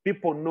where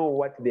people know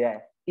what they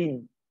are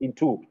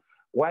into.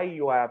 Why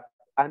you are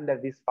under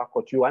this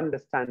faculty, you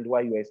understand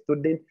why you're a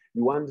student,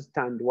 you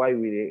understand why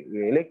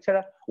we're a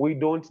lecturer. We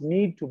don't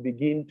need to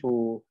begin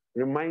to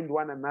remind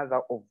one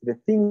another of the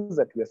things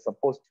that we're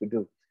supposed to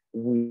do.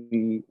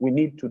 We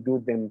need to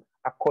do them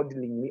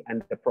accordingly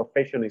and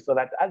professionally, so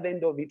that at the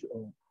end of it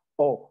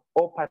all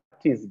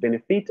parties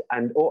benefit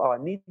and all our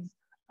needs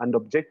and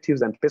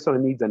objectives and personal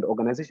needs and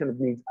organizational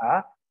needs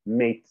are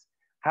met.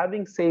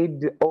 Having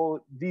said all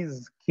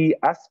these key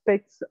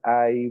aspects,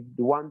 I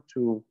want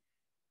to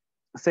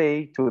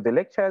say to the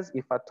lecturers,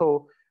 if at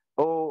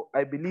all,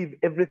 I believe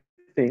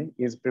everything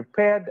is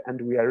prepared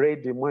and we are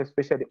ready, more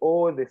especially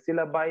all the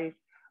syllabi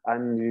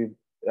and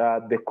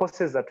the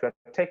courses that we're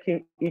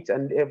taking, each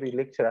and every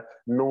lecturer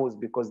knows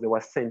because they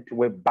were sent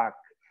way back.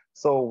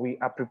 So we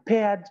are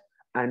prepared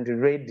and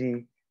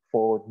ready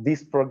for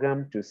this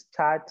program to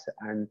start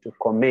and to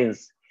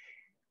commence.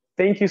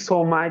 Thank you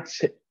so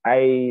much.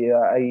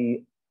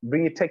 I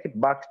take it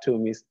back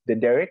to the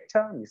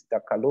director, Mr.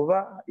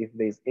 Kaluva, if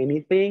there's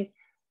anything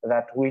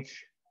that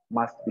which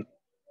must be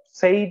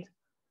said.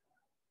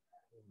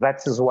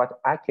 That is what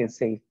I can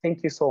say.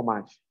 Thank you so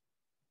much.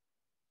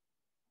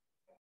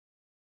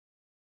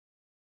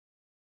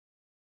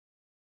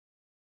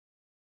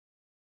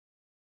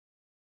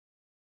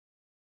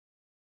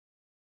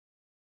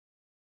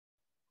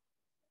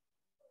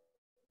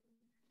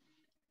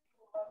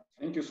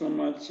 Thank you so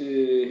much,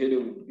 Head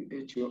of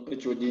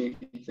HOD.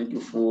 Thank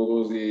you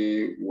for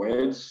the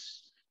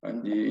words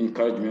and the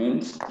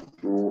encouragement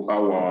to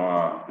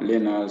our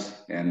learners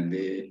and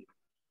the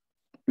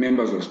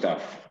members of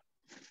staff.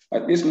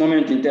 At this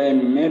moment in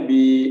time,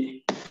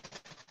 maybe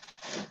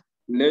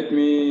let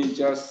me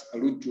just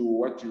allude to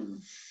what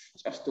you've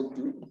just talked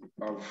to.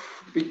 I've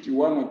picked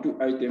one or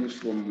two items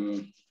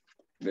from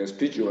the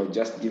speech you have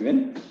just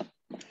given.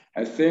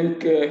 I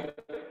think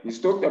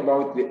he's talked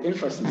about the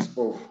emphasis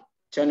of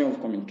channel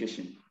of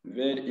communication,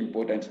 very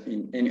important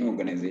in any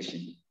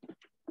organization.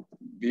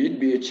 Be it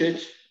be a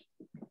church,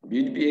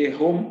 be it be a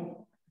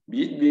home,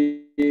 be it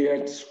be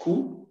at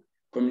school,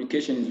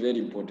 communication is very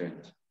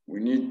important.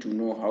 We need to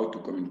know how to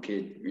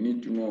communicate. We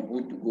need to know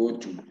who to go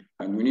to,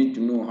 and we need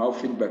to know how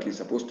feedback is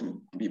supposed to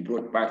be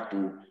brought back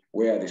to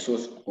where the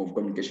source of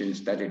communication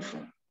started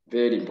from.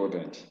 Very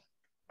important.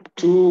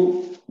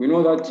 Two, we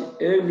know that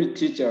every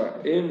teacher,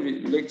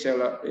 every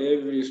lecturer,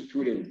 every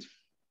student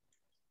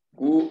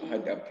who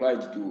had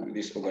applied to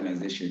this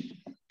organization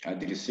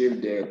had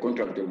received a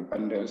contract of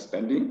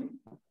understanding,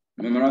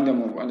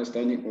 memorandum of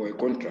understanding, or a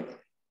contract.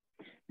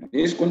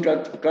 This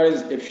contract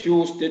carries a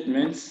few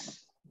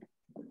statements,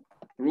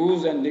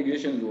 rules and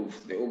regulations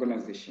of the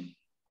organization,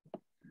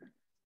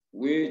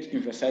 which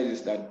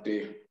emphasizes that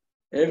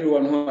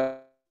everyone who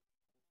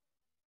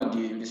had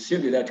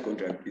received that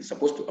contract is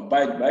supposed to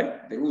abide by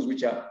the rules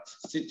which are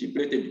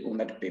stipulated on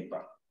that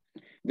paper.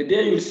 The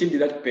day you received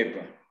that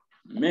paper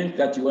meant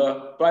that you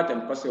were part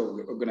and parcel of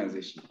the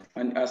organization.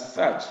 And as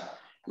such,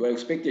 you are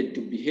expected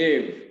to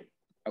behave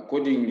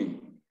accordingly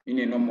in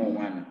a normal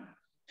manner,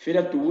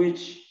 further to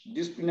which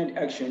disciplinary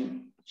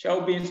action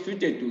shall be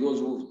instituted to those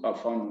who are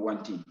found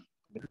wanting.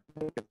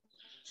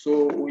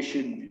 So we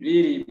should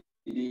really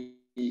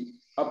be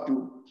up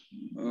to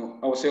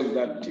ourselves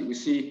that we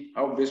see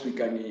how best we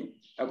can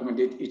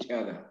accommodate each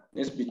other.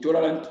 Let's be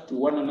tolerant to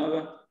one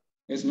another.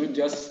 Let's not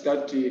just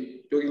start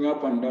talking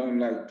up and down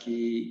like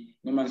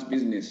no man's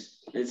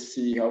business. Let's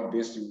see how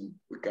best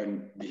we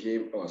can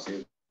behave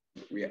ourselves.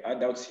 We are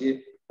adults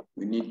here.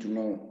 We need to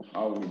know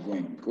how we're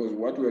going, because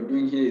what we're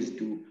doing here is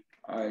to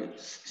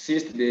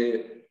assist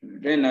the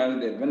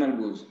learners, the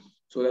vulnerables,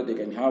 so that they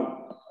can have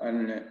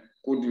a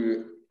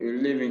good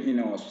living in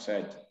our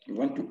society. We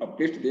want to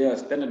uplift their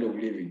standard of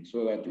living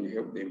so that we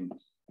help them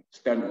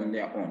stand on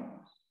their own.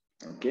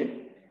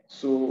 Okay,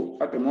 so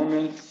at the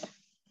moment,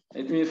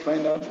 let me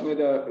find out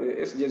whether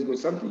SG has got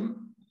something.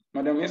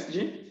 Madam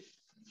SG?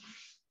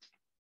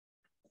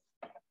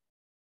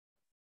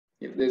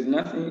 If there's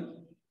nothing,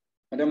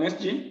 Madam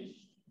SG?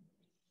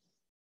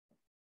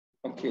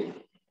 Okay,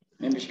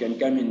 maybe she can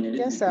come in a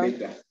little bit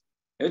later.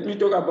 Let me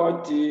talk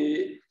about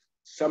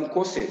some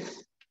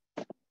courses,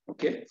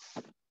 okay?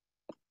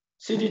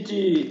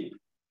 CDT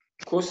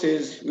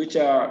courses which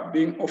are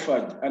being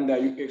offered under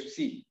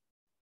UFC.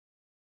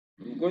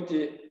 We've got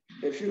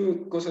a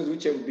few courses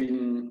which have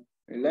been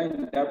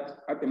lined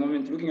up at the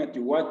moment, looking at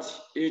what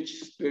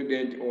each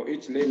student or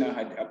each learner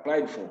had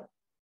applied for.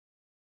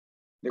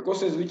 The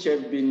courses which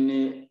have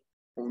been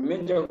of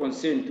major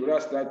concern to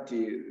us that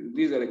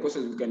these are the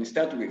courses we can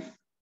start with.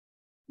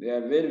 There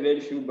are very,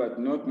 very few, but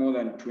not more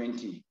than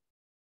 20.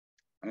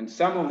 And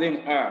some of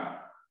them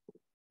are: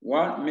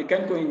 1,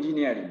 mechanical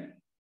engineering;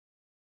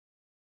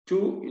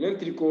 2,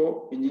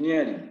 electrical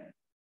engineering;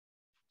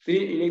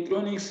 3,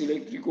 electronics,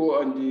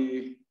 electrical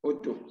and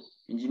auto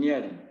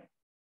engineering;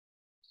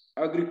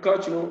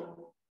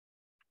 agricultural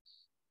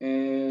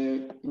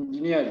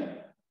engineering;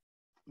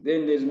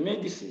 then there's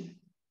medicine;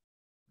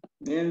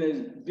 then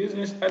there's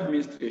business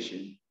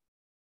administration,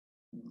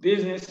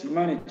 business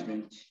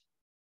management,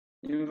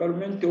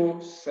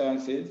 environmental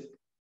sciences,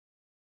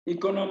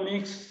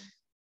 economics,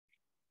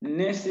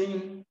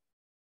 nursing,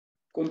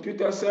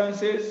 computer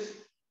sciences,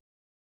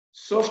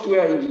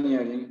 software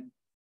engineering,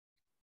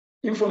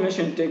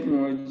 information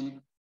technology,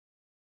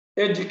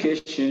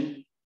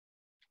 education.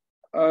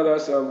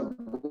 Others have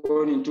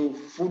gone into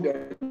food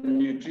and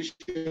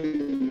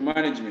nutrition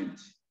management.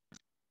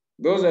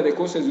 Those are the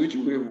courses which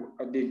we have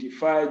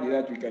identified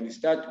that we can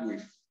start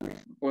with.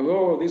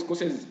 Although these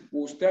courses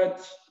will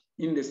start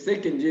in the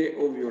second year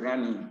of your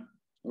running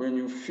when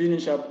you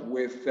finish up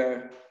with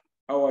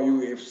our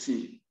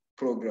UFC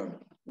program,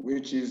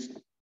 which is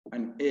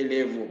an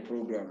A-level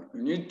program.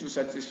 You need to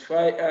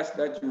satisfy us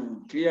that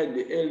you cleared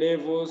the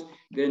A-levels,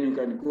 then you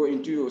can go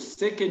into your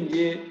second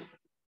year,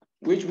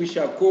 which we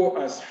shall call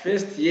as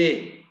first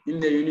year in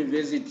the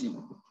university.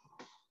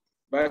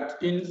 But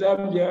in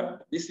Zambia,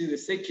 this is the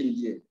second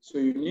year. So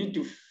you need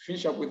to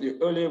finish up with your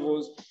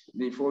A-levels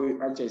before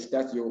you actually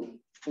start your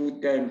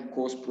full-time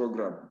course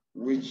program,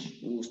 which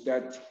will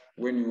start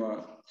when you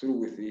are through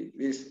with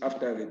this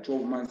after the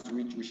 12 months,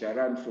 which we shall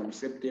run from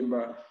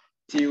September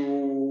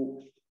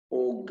till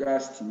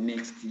August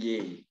next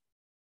year.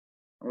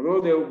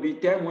 Although there will be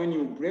time when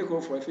you break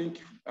off, I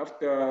think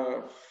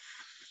after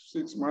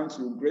 6 months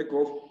you break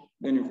off,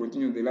 then you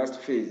continue the last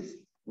phase.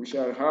 We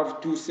shall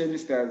have 2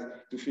 semesters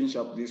to finish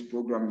up this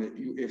program, the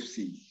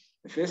UFC.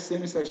 The first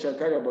semester shall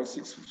carry about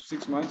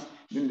six months,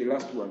 then the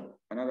last one,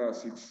 another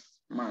 6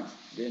 months.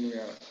 Then we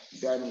are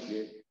done with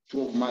the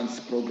 12 months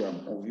program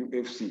of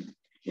UFC.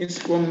 It's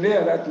from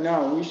there that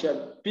now we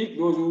shall pick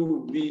those who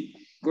will be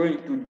going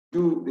to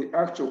do the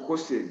actual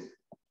courses.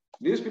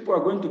 These people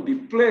are going to be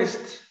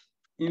placed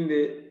in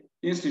the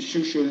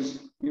institutions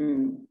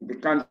in the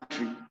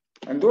country.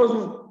 And those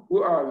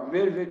who are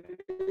very, very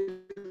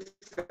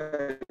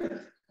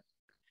excited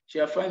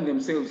shall find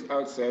themselves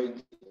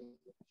outside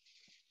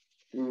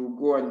to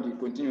go and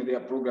continue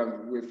their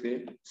program with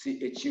the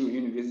CHU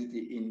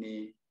University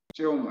in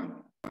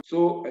Chairman.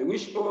 So I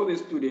wish all the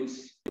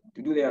students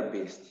to do their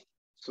best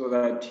so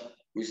that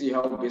we see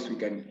how best we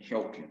can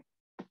help you.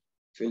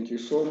 Thank you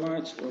so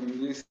much.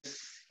 On this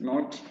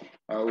note,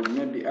 I will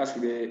maybe ask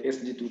the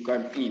SG to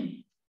come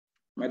in.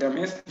 Madam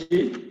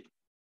SG,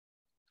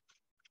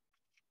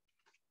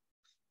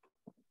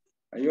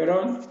 are you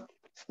around?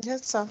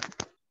 Yes, sir.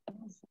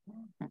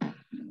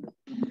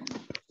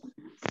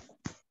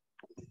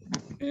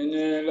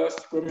 Any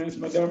last comments,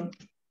 madam?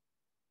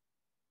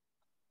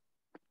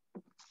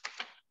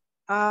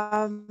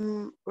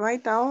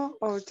 Right now,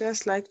 I would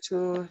just like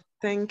to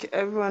thank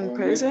everyone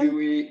present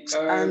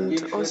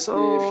and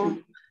also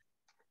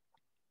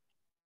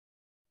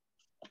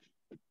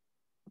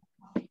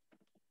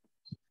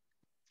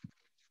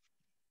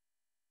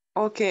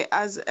okay,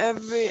 I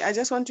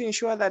just want to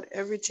ensure that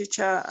every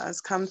teacher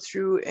has come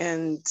through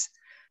and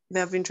they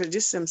have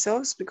introduced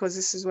themselves, because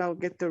this is where I'll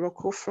get the roll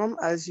call from.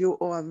 As you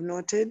all have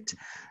noted,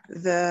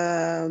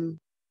 the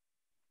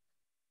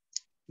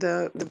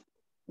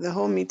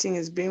whole meeting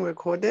is being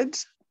recorded.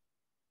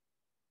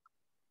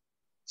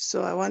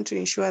 So I want to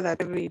ensure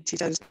that every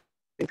teacher has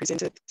been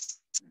presented.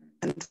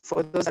 And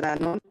for those that are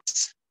not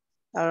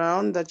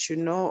around that you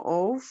know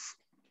of.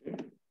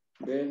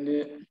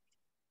 Then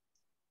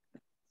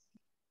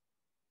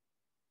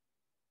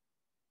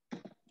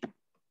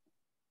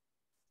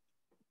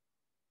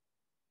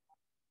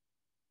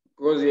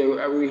because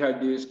we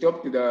had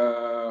stopped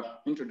the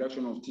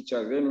introduction of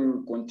teachers, then we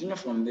will continue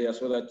from there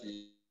so that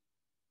they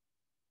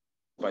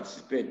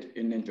participate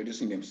in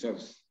introducing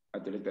themselves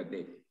at a later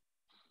date.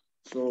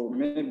 So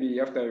maybe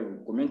after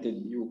you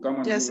commented, you come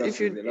and give us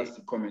the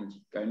last comment.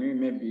 Can you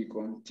maybe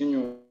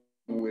continue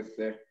with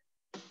the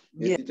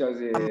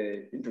teachers'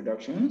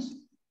 introductions?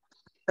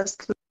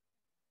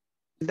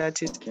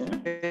 That is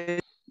okay.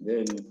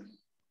 Then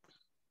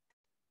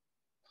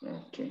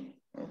okay.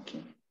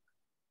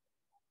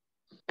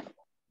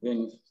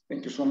 Then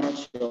thank you so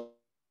much. I'll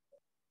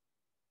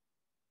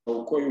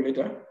call you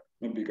later.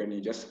 Maybe can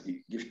you just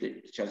give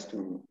the chance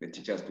to the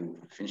teachers to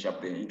finish up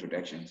the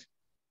introductions.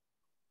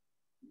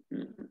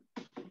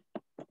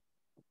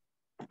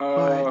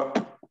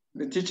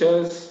 The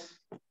teachers,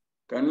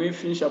 can we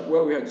finish up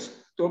where we had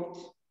stopped?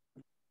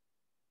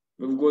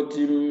 We've got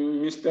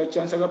Mr.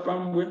 Chancellor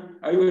Pambwe.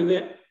 Are you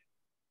there?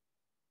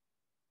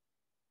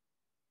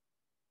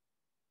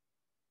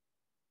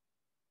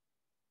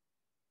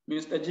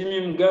 Mr.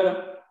 Jimmy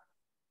Mgala.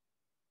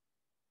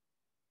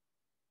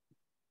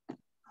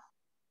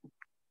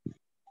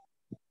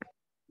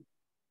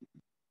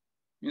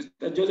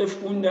 Mr. Joseph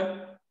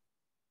Kunda.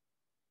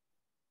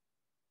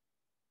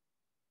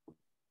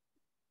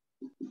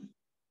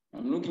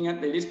 I'm looking at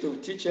the list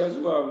of teachers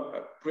who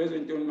are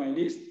present on my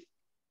list.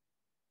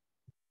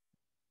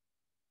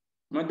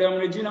 Madam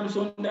Regina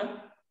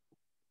Msonda,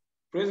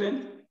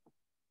 present.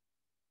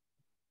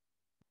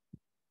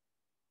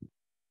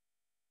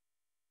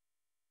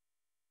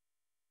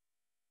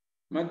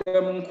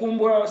 Madam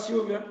Nkumbwa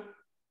Sylvia,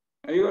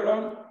 are you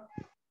around?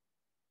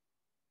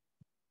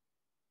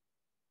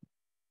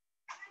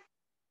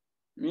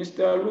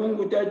 Mr.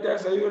 Lungu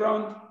Titus, are you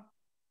around?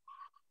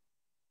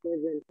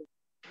 Present.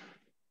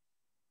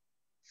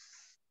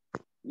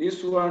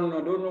 This one,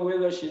 I don't know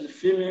whether she's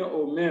female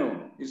or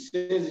male. It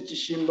says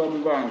Chishimba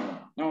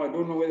Mbanga. Now I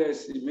don't know whether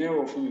it's male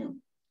or female.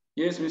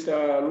 Yes,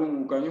 Mr.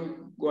 Lungu, can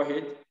you go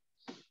ahead?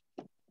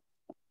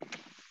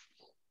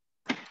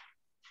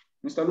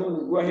 Mr.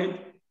 Lungu, go ahead.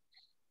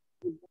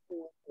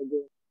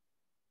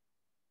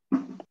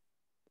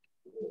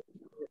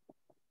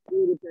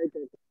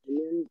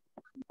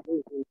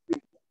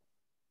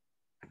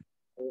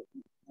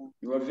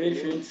 You are very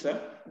faint, sir.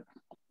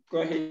 Go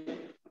ahead.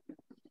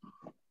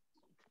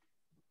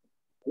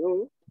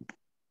 Hello?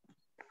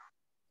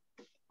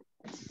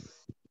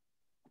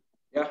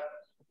 Yeah,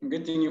 I'm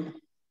getting you.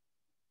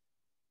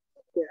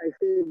 Okay, I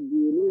said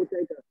the new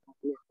title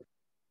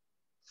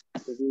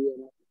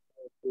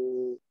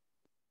to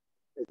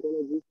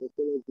psychology,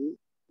 sociology,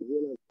 as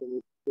well as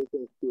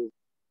communication skills.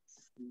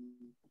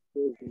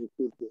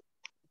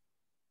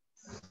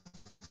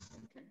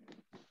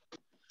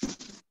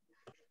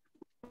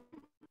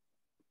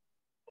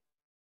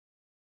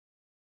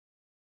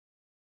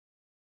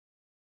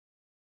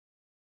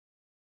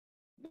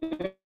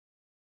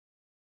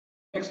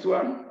 Next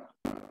one.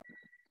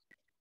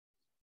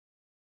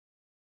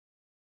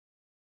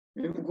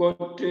 We've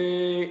got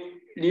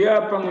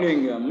Lia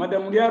Pamlenga.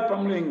 Madam Lia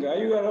Pamlenga, are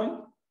you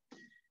around?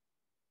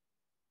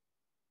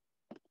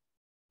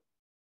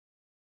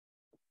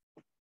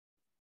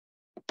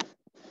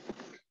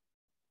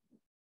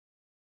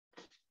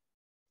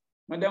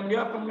 Madam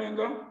Lia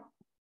Pamlenga?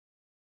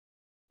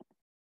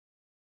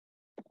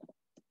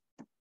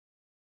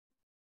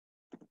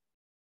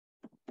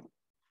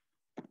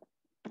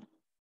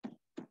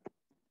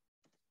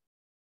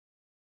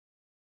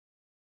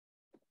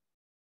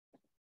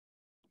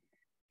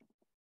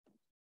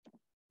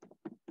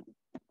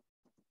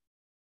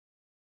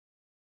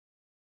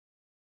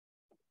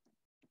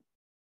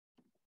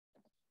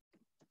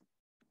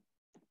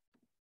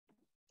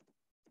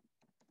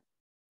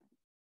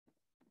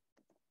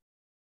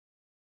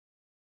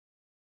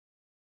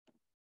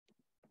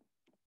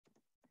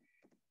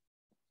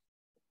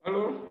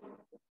 Hello?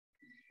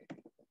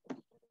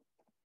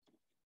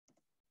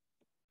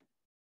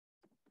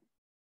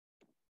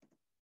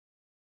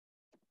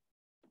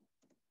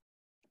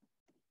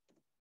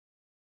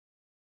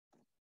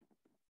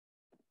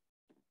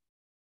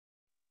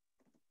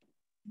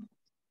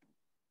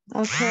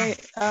 Okay,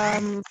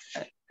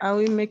 are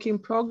we making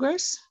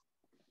progress?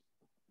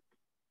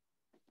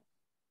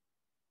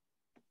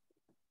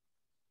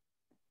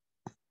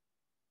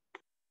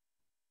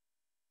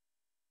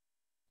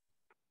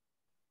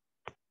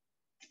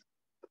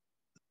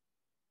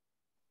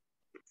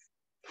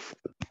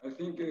 I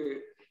think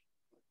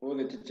all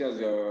the teachers,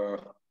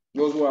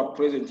 those who are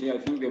present here, I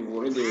think they've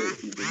already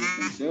introduced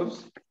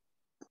themselves.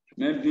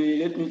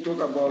 Maybe let me talk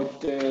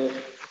about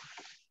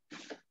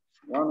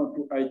one or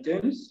two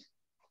items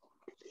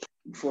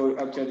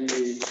before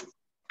actually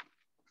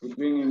we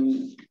bring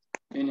in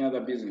any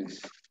other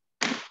business.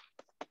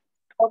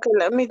 Okay,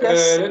 let me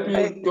just let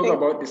me talk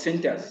about the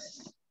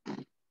centers.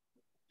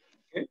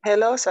 Okay.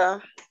 Hello,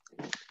 sir.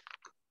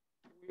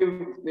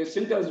 The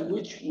centers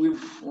which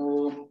we've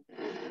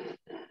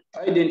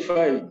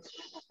identified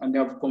and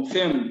have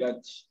confirmed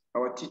that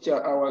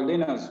our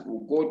learners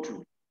will go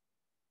to.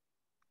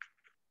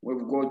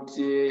 We've got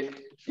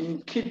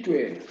in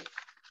Kitwe,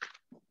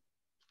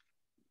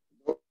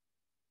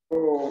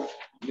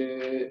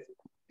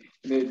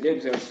 the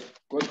devs has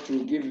got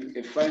to give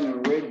a final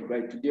word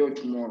by today or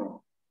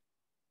tomorrow.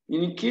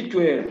 In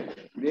Kitwe,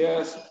 there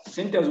are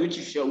centers which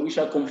we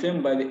shall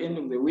confirm by the end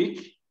of the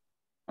week,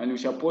 and we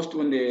shall post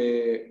on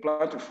the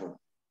platform.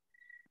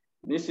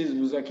 This is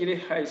Buzakire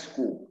High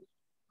School.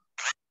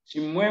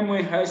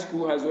 Chimwemwe High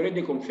School has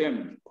already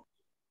confirmed.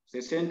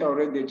 The center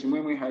already,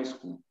 Chimwemwe High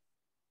School.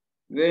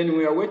 Then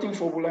we are waiting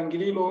for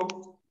Bulangililo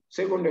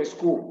Secondary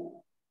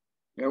School.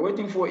 We are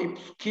waiting for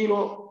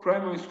Ipskilo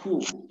Primary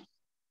School.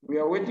 We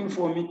are waiting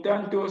for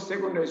Mitanto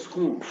Secondary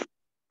School.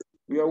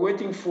 We are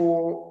waiting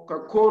for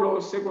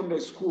Kakolo Secondary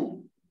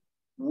School.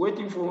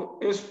 Waiting for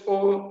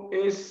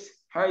SOS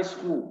High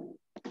School.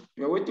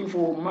 We are waiting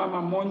for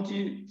Mama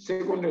Monti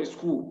Secondary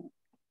School.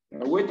 We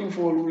are waiting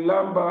for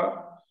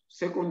Lulamba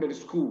Secondary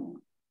School.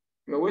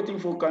 We are waiting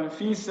for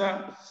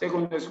Kanfisa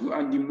Secondary School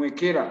and the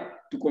Mwekera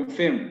to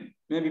confirm,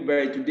 maybe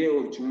by today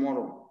or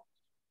tomorrow.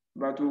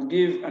 But we'll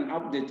give an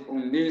update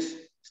on this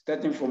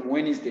starting from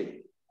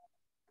Wednesday.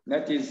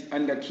 That is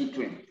under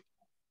Kitwe.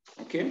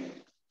 Okay?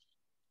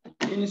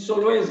 In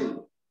Solwezi,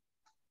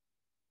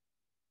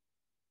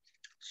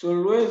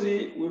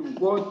 we've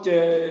got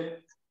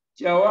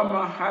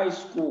Chawama High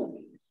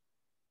School,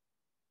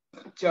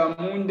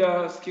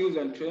 Chamunda Skills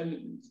and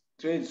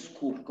Trade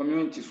School,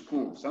 Community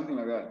School, something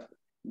like that.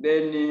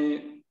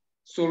 Then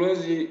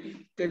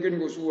Solwezi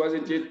Technical School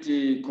wasn't yet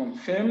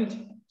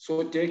confirmed,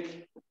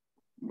 SOTEC,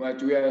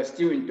 but we are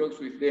still in talks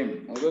with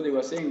them. Although they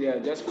were saying they are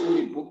just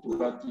fully booked,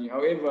 but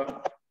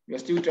however, we are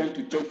still trying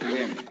to talk to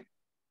them.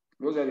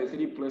 Those are the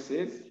three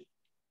places.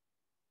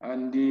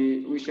 And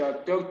we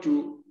shall talk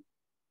to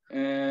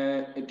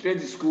a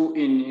trade school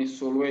in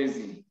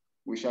Solwezi.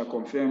 We shall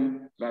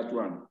confirm that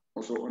one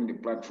also on the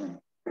platform.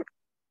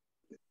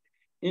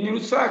 In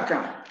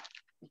Lusaka,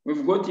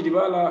 we've got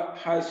Libala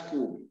High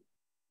School.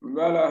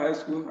 Libala High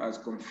School has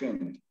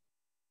confirmed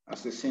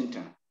as a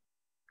center.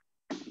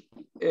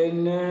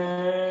 And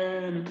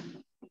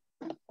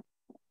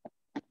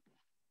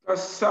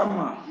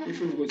Kasama, if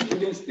we've got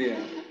students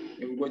there,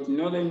 we've got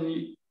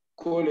Northern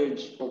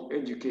College of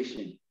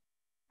Education.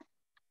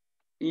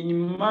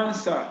 In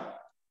Mansa,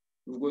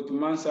 we've got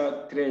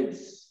Mansa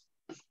Trades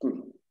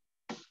School.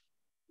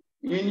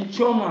 In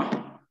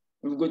Choma,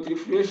 we've got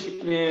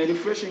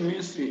Refreshing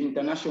Ministry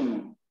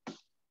International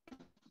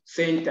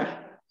Center.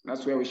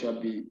 That's where we shall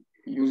be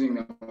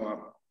using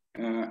our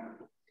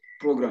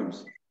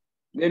programs.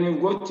 Then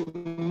we've got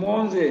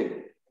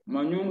Monze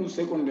Manyungu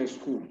Secondary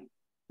School.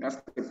 That's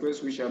the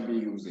place we shall be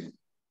using.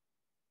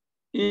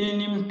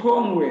 In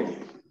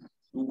Mpongwe,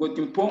 we've got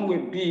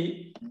Mpongwe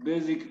B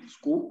Basic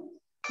School.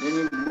 Then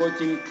we've got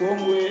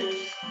Mpongwe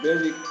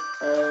Basic,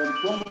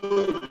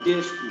 Mpongwe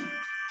Day School.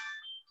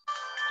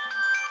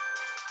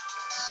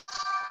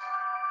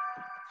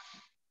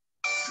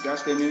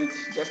 Just a minute.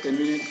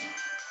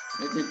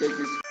 Let me take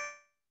this.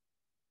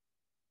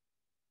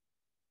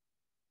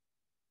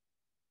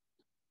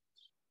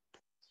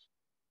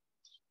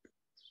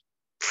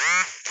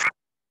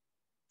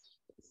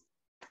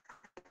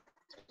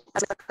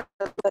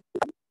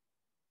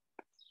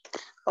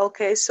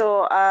 Okay,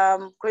 so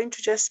I'm going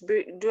to just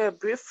do a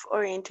brief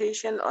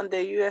orientation on the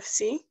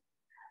UFC.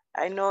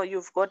 I know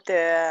you've got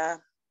the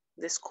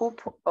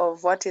scoop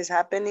of what is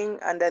happening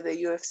under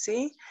the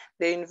UFC,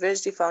 the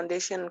University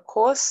Foundation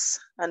course,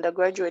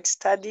 undergraduate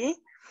study.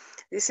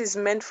 This is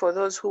meant for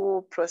those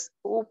who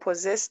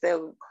possess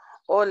the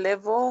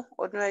O-level,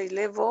 ordinary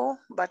level,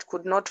 but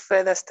could not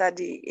further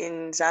study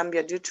in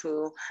Zambia due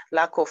to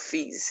lack of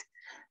fees.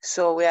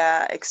 So we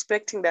are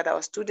expecting that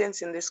our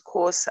students in this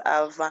course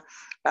have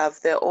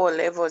the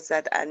O-levels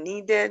that are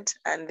needed,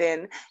 and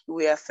then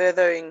we are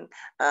furthering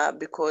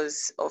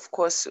because, of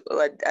course,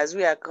 as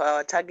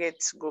our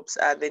target groups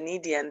are the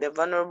needy and the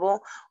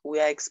vulnerable, we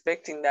are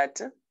expecting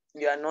that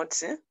you are not.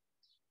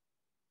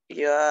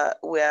 We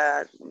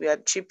are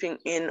chipping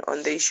in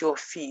on the issue of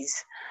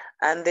fees.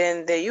 And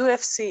then the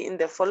UFC in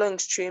the following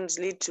streams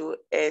lead to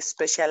a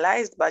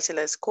specialized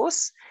bachelor's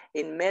course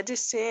in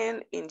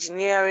medicine,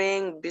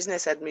 engineering,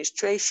 business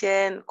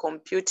administration,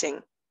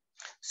 computing.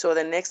 So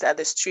the next are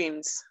the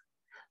streams.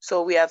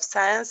 So we have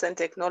science and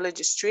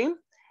technology stream,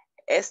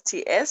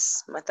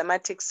 STS,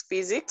 mathematics,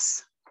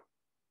 physics,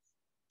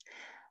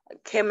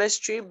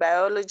 chemistry,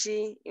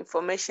 biology,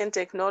 information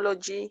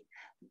technology,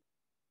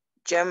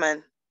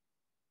 German.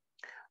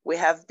 We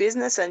have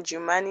business and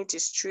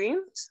humanities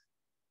streams,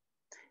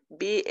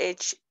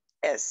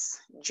 BHS,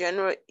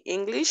 general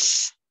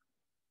English,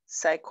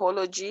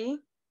 psychology,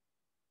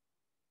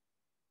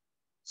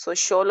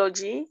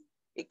 sociology,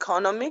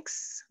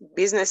 economics,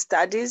 business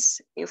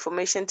studies,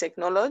 information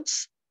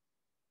technology,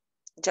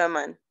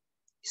 German.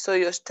 So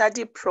your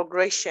study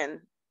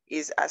progression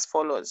is as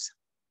follows.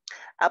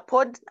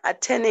 Upon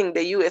attaining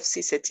the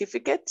UFC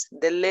certificate,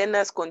 the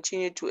learners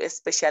continue to a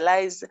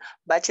specialized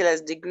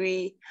bachelor's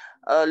degree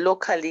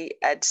locally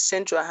at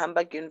Central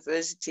Hamburg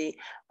University,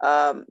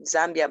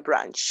 Zambia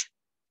branch.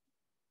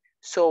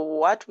 So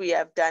what we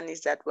have done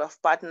is that we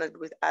have partnered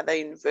with other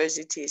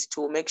universities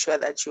to make sure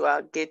that you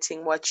are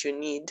getting what you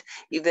need,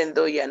 even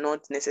though you are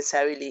not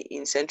necessarily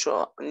in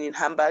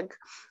Hamburg,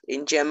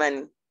 in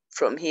Germany.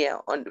 From here,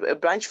 on a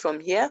branch from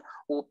here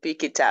will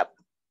pick it up.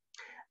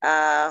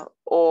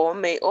 Or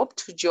may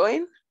opt to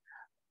join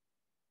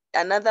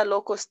another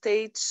local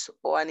state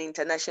or an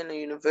international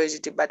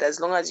university. But as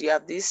long as you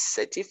have this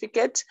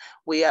certificate,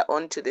 we are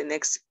on to the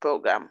next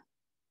program.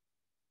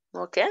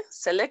 Okay,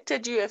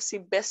 selected UFC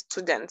best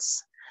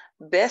students,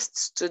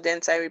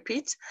 I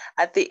repeat,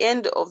 at the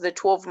end of the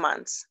 12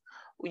 months,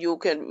 you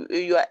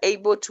are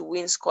able to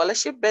win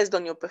scholarship based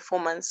on your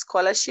performance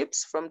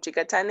scholarships from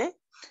Tikatane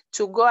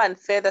to go and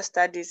further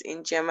studies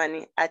in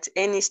Germany at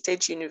any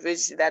state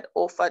university that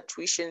offer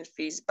tuition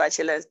fees,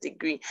 bachelor's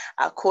degree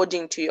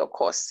according to your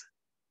course.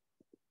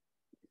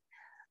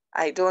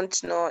 I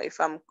don't know if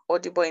I'm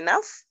audible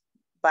enough,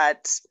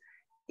 but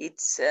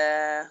it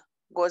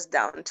goes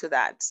down to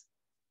that.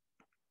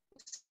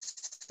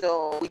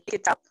 So we pick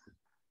it up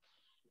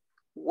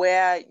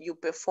where you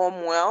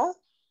perform well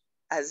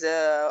as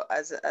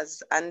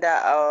under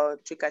our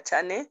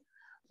Chikatane.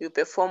 You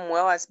perform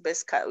well as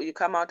best, you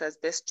come out as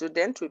best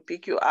student, we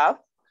pick you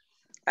up,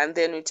 and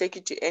then we take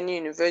you to any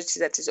university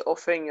that is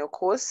offering your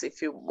course,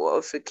 if you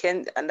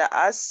can, under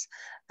us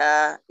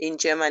in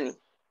Germany.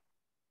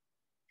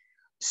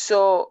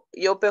 So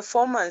your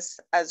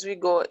performance as we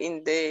go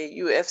in the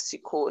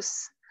UFC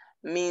course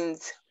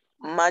means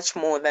much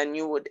more than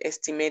you would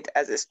estimate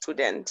as a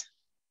student.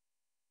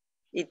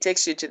 It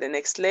takes you to the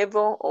next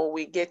level, or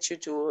we get you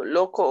to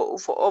local.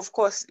 Of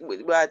course,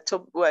 we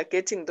are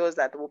getting those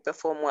that will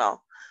perform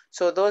well.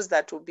 So those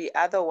that will be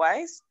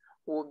otherwise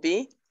will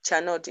be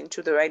channeled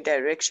into the right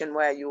direction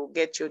where you will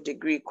get your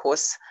degree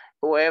course,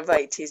 wherever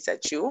it is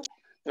that you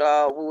we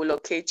will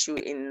locate you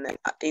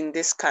in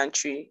this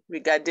country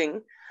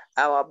regarding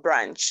our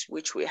branch,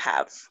 which we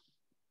have.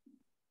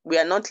 We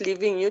are not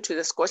leaving you to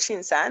the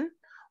scorching sun.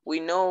 We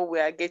know we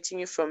are getting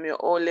you from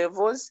your O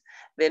levels,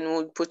 then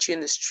we'll put you in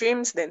the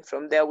streams, then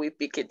from there we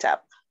pick it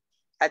up.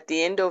 At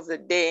the end of the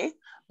day,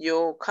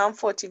 your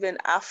comfort even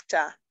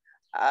after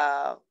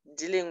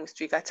dealing with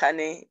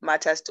Twikatane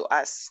matters to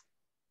us.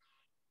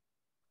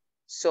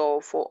 So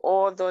for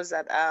all those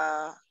that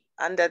are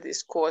under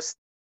this course,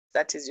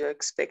 that is your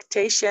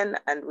expectation,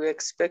 and we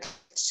expect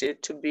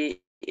it to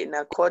be in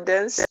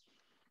accordance.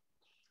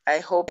 I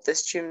hope the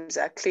streams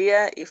are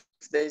clear. If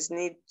there's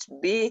need to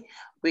be,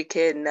 we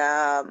can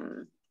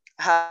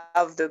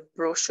have the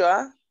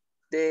brochure,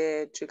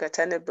 the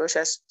Twikatane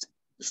brochure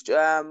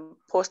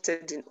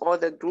posted in all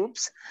the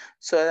groups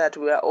so that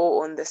we are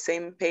all on the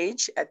same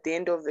page. At the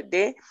end of the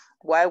day,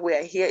 why we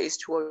are here is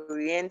to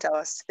orient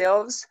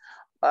ourselves,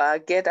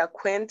 get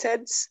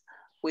acquainted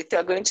with who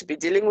you're going to be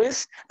dealing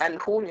with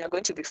and whom you're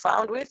going to be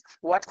found with.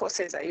 What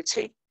courses are you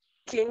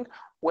taking?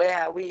 Where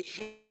are we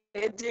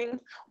heading?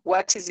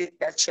 What is it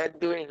that you're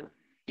doing?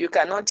 You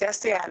cannot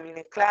just say, I'm in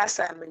a class,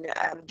 I'm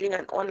doing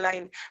an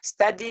online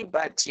study,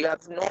 but you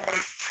have no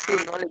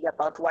full knowledge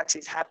about what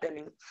is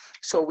happening.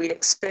 So we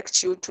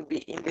expect you to be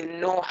in the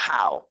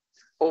know-how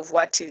of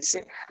what is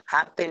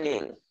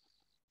happening.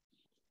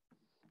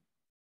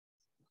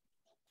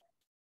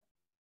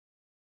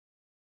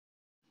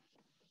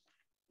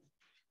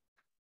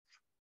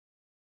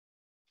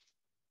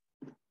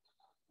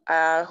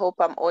 I hope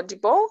I'm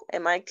audible.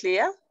 Am I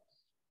clear?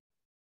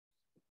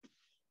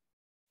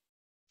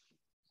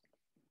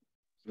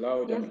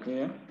 Loud and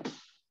clear.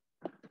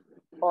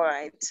 All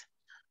right.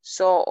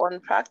 So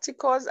on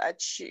practicals at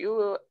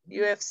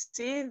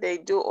UFC, they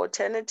do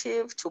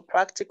alternative to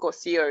practical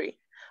theory,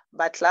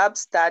 but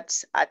labs start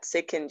at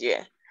second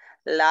year.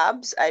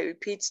 Labs, I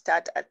repeat,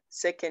 start at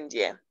second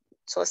year.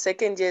 So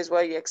second year is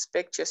where you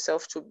expect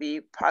yourself to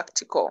be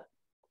practical.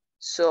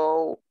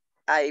 So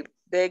I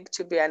beg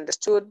to be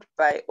understood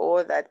by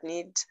all that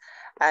need.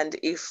 And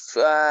if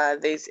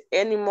there's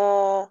any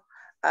more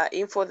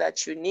info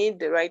that you need,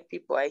 the right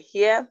people are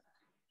here.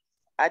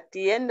 At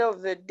the end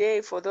of the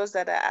day, for those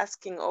that are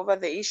asking over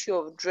the issue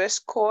of dress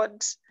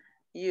code,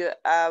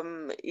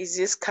 is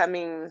this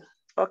coming?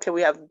 Okay,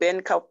 we have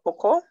Ben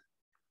Kapoko.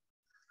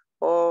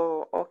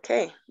 Oh,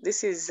 okay.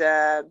 This is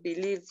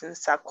Believe in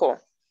Sako.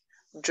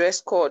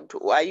 Dress code.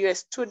 Are you a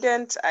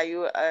student? Are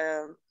you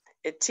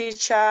a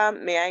teacher?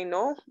 May I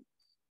know?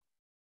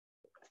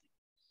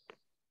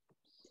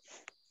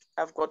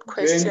 I've got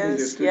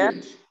questions here.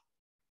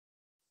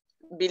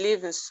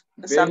 Believe in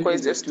Sako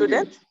is a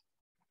student?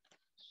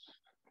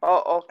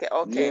 Oh, okay,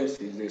 okay. Yes,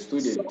 he's a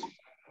student. So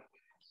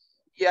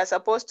you are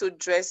supposed to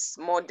dress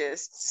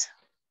modest.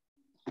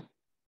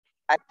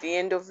 At the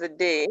end of the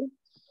day,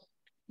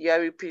 you are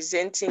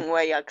representing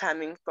where you're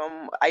coming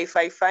from. If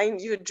I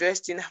find you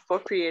dressed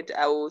inappropriate,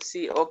 I will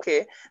see,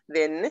 okay,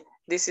 then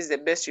this is the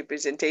best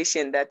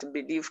representation that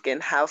Believe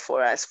can have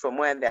for us from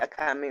where they're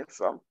coming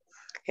from.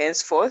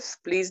 Henceforth,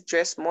 please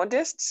dress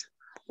modest.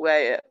 We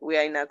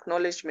are in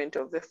acknowledgement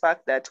of the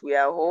fact that we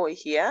are all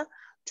here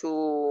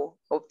to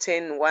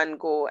obtain one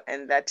goal,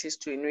 and that is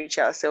to enrich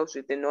ourselves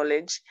with the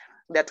knowledge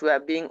that we are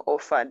being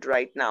offered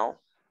right now.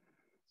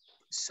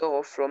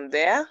 So from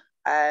there,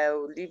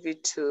 I'll leave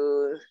it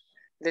to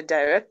the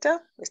director,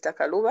 Mr.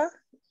 Kaluba.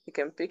 You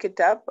can pick it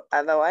up.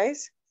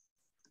 Otherwise,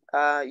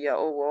 you're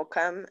all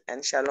welcome,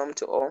 and shalom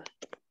to all.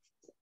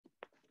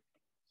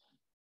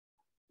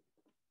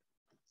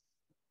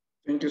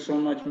 Thank you so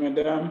much,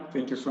 madam.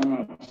 Thank you so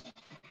much.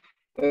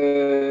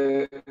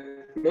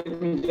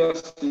 Let me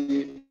just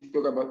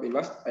talk about the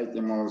last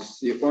item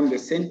on the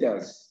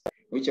centers,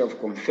 which I've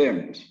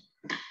confirmed.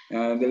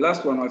 The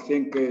last one, I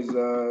think, is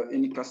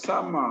in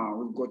Kasama,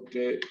 we've got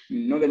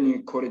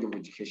Northern College of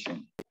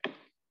Education.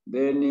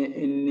 Then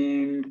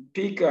in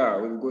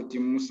Pika, we've got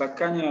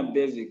Musakanya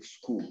Basic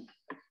School.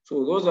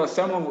 So those are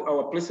some of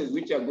our places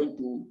which are going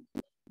to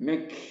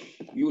make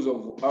use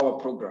of our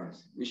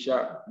programs. We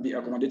shall be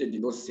accommodated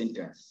in those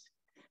centers.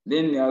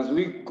 Then as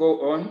we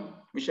go on,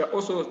 We shall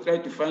also try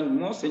to find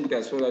more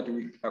centers so that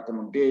we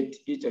accommodate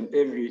each and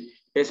every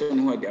person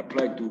who had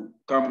applied to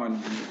come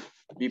and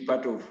be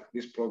part of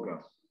this program.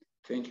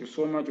 Thank you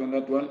so much on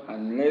that one.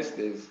 Unless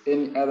there's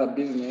any other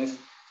business,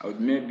 I would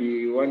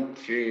maybe want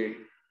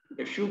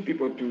a few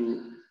people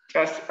to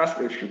just ask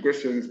a few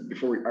questions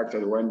before we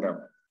actually wind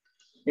up.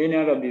 Any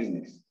other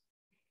business?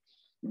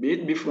 Be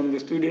it be from the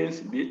students,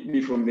 be it be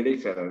from the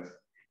lecturers,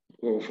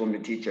 or from the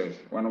teachers,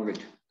 one of the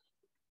two.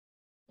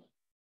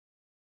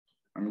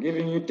 I'm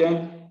giving you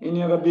 10.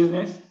 Any other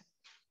business?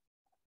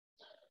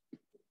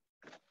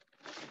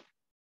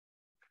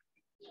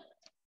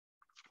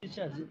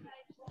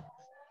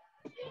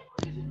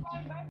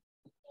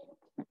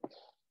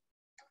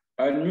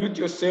 Unmute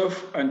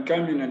yourself and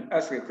come in and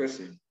ask a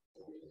question.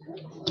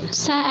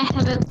 Sir, I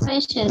have a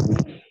question.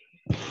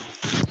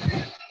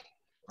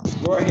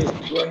 Go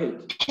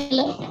ahead.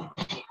 Hello.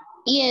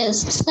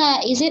 Yes, sir,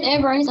 is it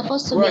everyone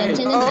supposed to be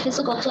attending the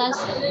physical class?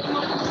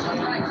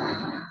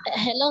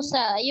 Hello, sir,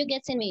 are you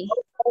getting me?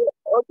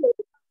 Okay.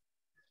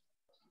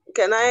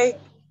 Can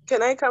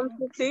I come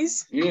through,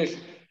 please? Yes.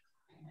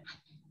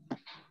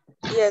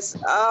 Yes.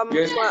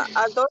 Yes.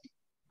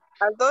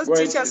 Are those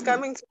teachers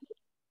coming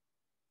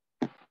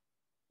through?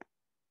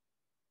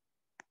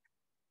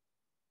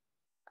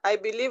 I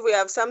believe we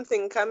have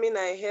something coming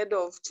ahead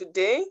of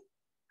today.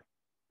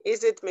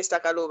 Is it, Mr.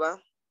 Kaluba?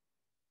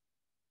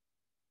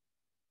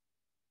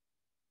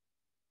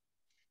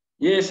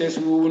 Yes,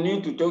 we will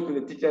need to talk to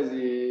the teachers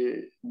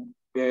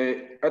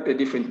at a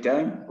different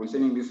time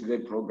concerning this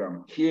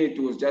program. Here it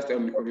was just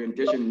an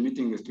orientation,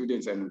 meeting the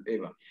students and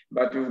whatever.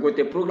 But we've got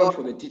a program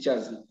for the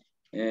teachers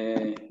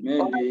maybe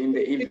in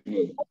the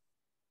evening.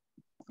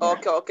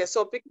 Okay.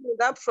 So picking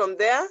it up from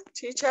there,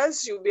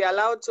 teachers, you'll be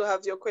allowed to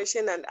have your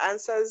question and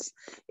answers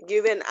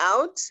given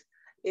out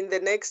in the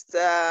next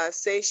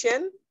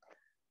session.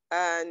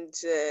 And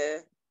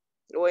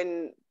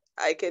when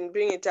I can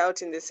bring it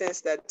out in the sense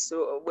that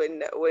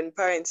when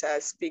parents are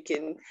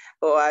speaking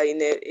or are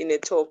in a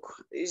talk,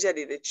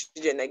 usually the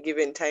children are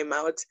given time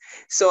out.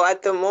 So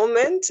at the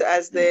moment,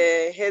 as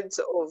the heads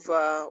of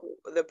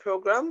the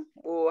program,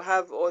 we'll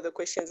have all the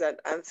questions and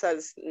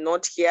answers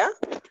not here.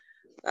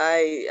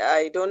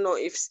 I don't know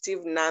if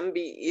Steve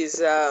Nambi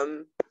is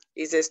a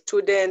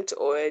student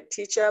or a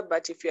teacher,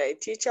 but if you're a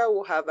teacher,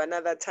 we'll have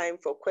another time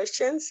for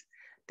questions.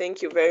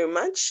 Thank you very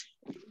much.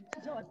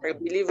 I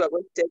believe we're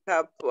going to take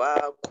up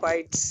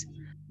quite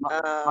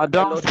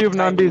Madam Steve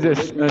Nambi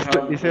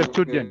is a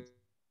student.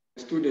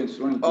 Students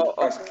want to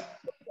ask.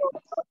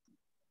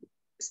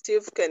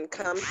 Steve can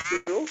come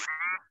through.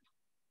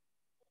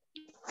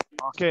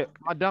 Okay,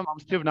 Madam, I'm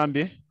Steve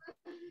Nambi.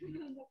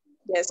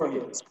 Yes.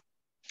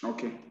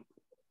 Okay.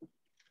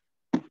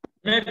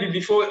 Maybe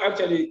before we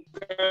actually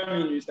come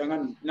in, Mr.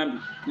 Nambi,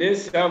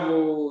 let's have,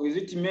 is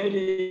it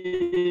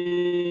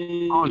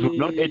Mary? Oh, we've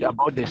not heard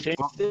about the same.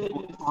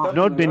 We've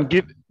not been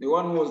given. The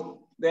one was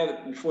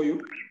there before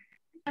you.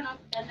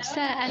 Sir,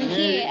 I'm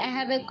here. I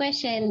have a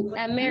question.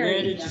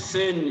 Mary.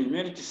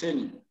 Mary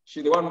Tiseni.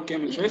 She's the one who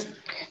came in first?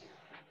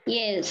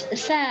 Yes,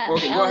 sir.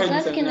 Okay, I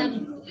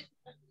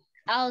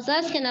was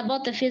asking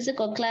about the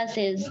physical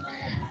classes.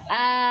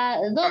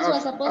 Those were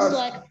supposed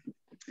to...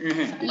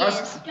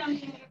 Yes.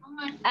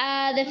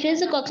 The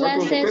physical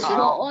classes for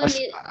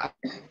only...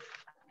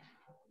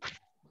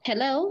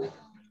 Hello?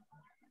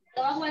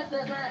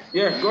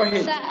 Yeah, go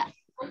ahead. Sir,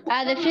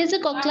 are the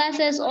physical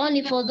classes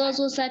only for those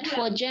who sat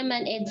for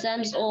German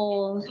exams,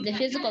 or the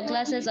physical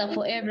classes are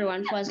for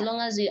everyone for as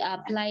long as you are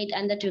applied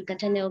under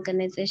Tukatane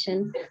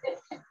organization?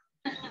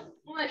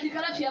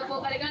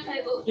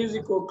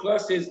 Physical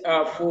classes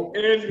are for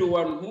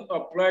everyone who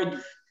applied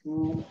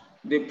to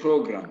the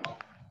program.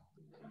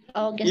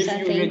 Okay, if sir,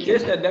 you thank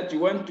registered that you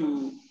want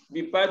to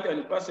be part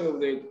and parcel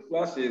of the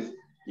classes,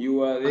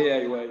 you are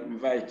there, you are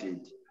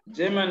invited.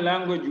 German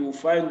language, you will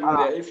find you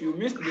there. If you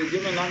missed the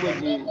German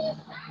language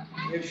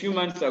a few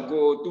months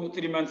ago,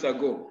 2-3 months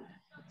ago,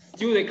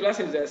 still the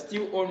classes are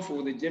still on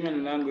for the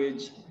German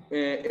language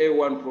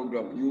A1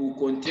 program. You will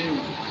continue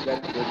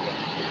that program,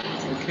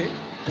 okay?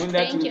 On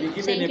that, you will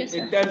be given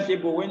a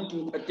timetable when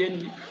to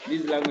attend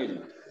this language.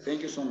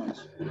 Thank you so much.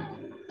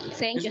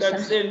 Thank you, sir.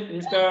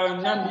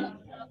 Mr. Nambi,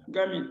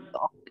 come in.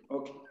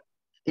 Okay.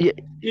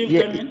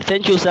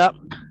 Thank you, sir.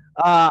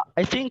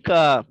 I think we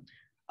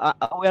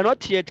are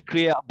not yet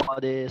clear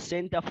about the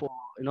Center for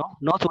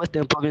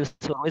Northwestern Province,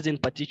 always in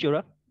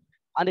particular,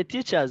 and the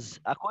teachers.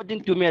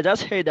 According to me, I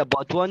just heard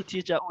about one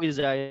teacher who is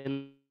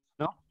in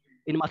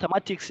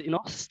mathematics,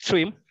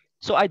 stream.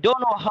 So I don't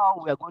know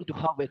how we are going to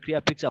have a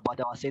clear picture about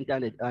our center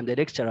and the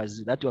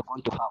lecturers that we are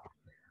going to have.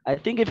 I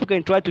think if you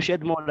can try to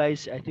shed more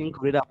light, I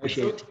think we'd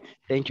appreciate.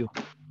 Thank you.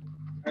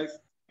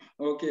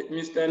 Okay,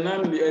 Mr.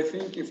 Nambi,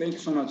 thank you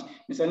so much.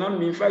 Mr.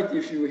 Nambi, in fact,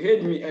 if you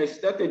heard me, I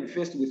started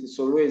first with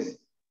Solwezi,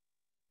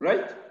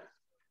 right?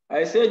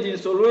 I said in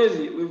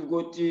Solwezi, we've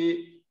got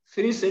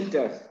 3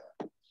 centers.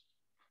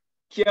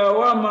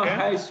 Chawama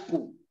High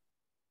School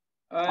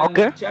and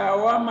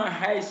Chawama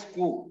High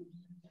School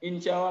in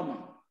Chawama,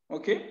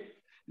 okay?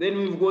 Then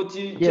we've got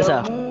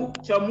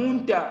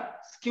Chamunta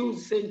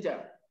Skills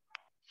Center.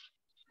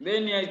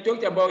 Then I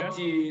talked about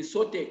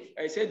SOTEC.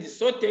 I said the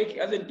SOTEC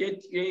hasn't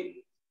yet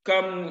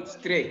come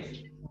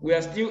straight. We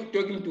are still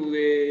talking to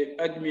the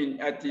admin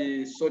at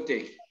the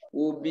SOTEC.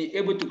 We'll be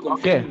able to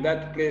confirm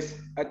that place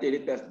at a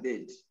later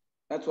date.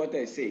 That's what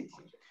I said.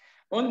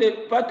 On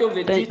the part of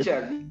the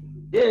teacher,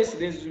 yes,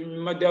 there's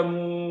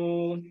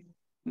Madam,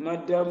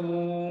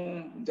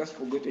 just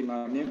forgotten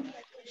her name.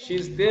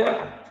 She's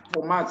there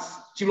for maths,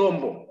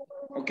 Chilombo,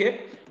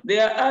 okay?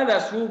 There are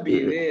others who will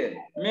be there,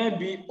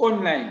 maybe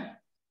online,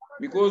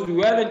 because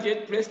we haven't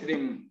yet placed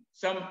them.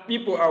 Some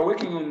people are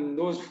working on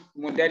those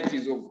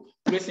modalities of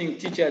placing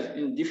teachers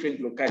in different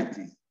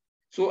localities.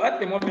 So at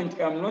the moment,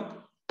 I'm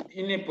not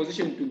in a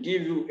position to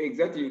give you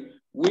exactly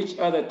which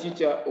other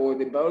teacher or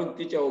the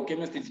biology teacher or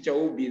chemistry teacher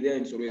will be there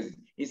in Solwezi.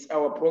 It's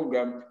our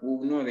program,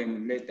 we'll know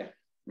them later.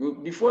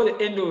 Before the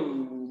end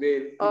of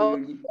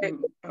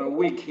the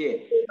week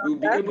here, you'll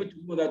be able to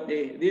know that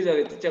these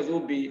are the teachers who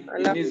will be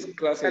in these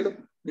classes.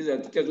 These are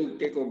the teachers who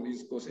take over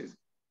these courses.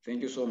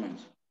 Thank you so much.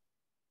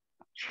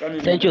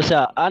 Thank you,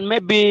 sir. And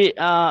maybe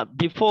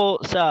before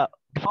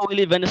we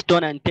leave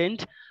Stone and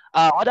Tent,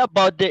 what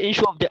about the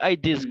issue of the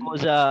IDs?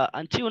 Because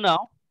until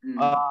now,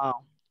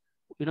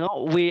 you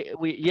know,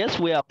 yes,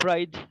 we are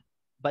applied,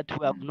 but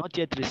we have not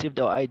yet received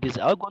our IDs.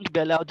 Are we going to be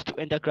allowed to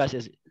enter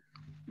classes?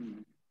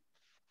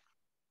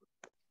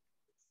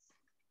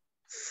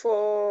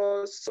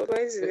 For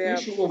Solwezi, the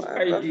issue of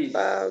IDs,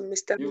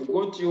 Mr. You've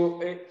got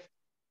your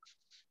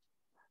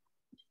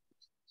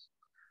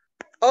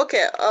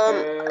okay.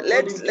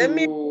 Let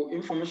me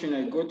information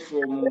I got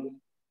from.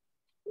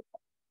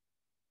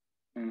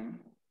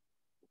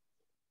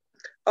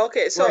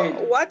 Okay, so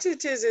what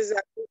it is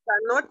that we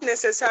cannot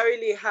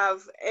necessarily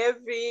have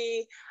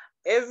every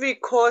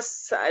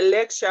course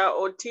lecture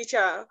or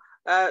teacher,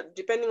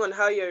 depending on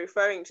how you're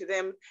referring to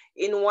them,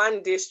 in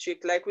one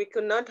district. Like we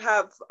could not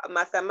have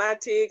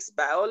mathematics,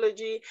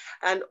 biology,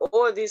 and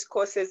all these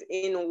courses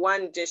in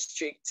one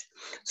district.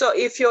 So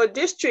if your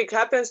district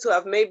happens to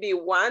have maybe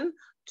 1,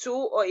 2,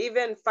 or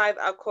even 5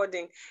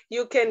 according,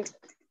 you can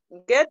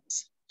get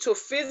to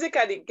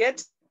physically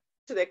get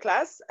to the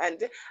class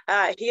and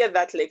hear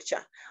that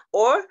lecture.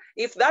 Or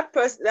if that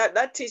person,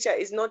 that teacher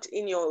is not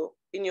in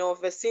your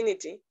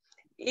vicinity,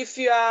 if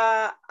you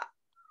are,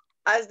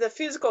 as the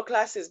physical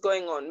class is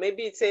going on,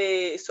 maybe it's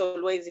a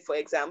Solwezi, for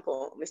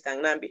example, Mr.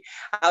 Ngambi,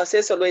 I'll say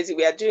Solwezi,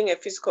 we are doing a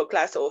physical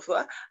class of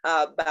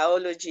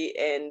biology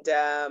and,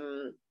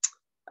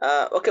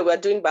 okay, we're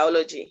doing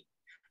biology.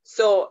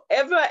 So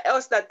everywhere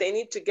else that they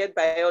need to get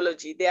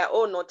biology, they are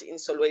all not in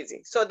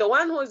Solwezi. So the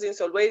one who's in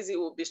Solwezi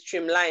will be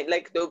streamlined,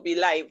 like they'll be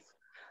live.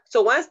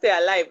 So once they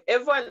are live,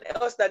 everyone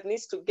else that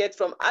needs to get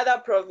from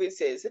other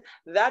provinces,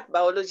 that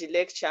biology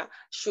lecture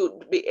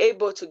should be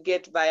able to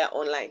get via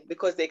online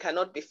because they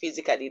cannot be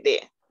physically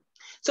there.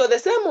 So the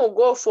same will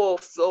go for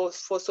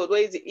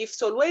Solwezi. If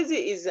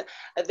Solwezi is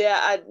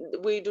there,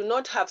 we do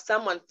not have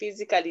someone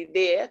physically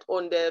there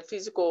on the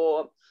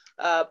physical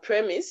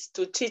premise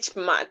to teach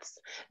maths,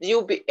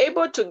 you'll be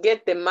able to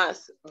get the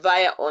maths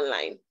via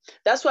online.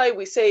 That's why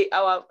we say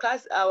our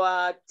class,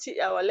 our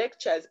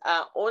lectures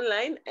are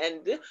online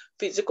and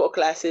physical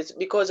classes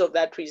because of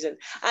that reason.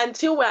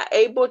 Until we're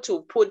able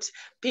to put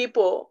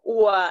people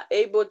who are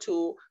able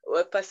to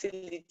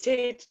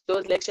facilitate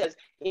those lectures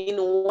in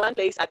one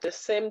place at the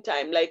same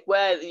time, like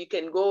where you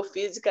can go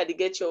physically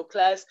get your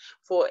class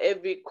for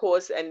every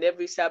course and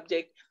every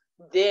subject,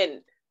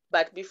 then.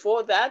 But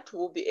before that,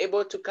 we'll be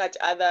able to catch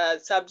other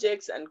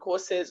subjects and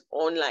courses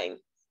online,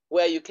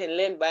 where you can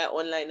learn by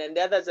online, and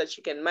the others that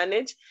you can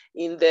manage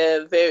in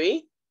the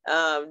very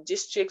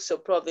districts or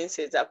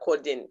provinces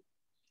according.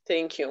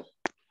 Thank you.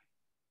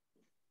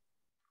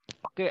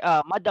 Okay,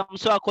 Madam,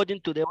 so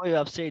according to the way you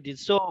have said it,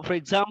 so for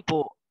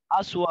example,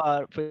 as we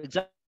are, for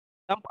example,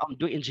 I'm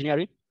doing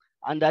engineering,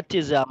 and that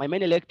is my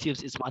main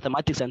electives is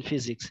mathematics and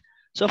physics.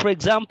 So for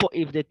example,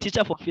 if the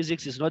teacher for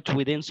physics is not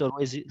within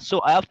Solwezi, so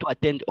I have to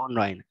attend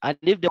online. And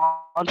if the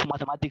one for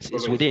mathematics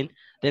is within,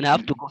 then I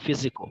have to go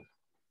physical.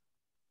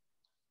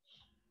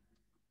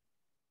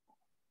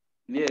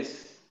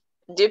 Yes.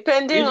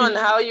 Depending on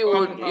how you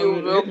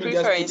will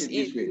preference,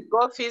 if you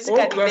go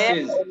physically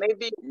there, or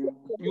maybe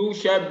you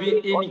shall be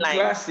in online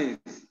classes.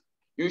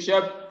 You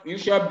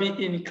shall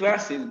be in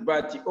classes,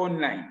 but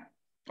online.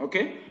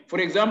 Okay. For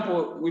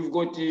example, we've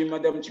got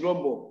Madam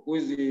Chilobo, who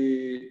is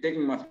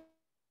taking mathematics.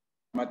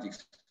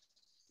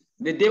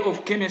 The day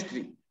of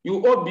chemistry,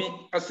 you all be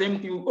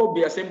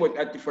assembled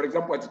at, for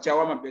example, at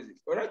Chawama Basic.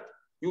 All right.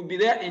 You'll be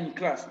there in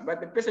class,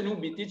 but the person who will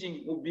be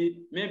teaching will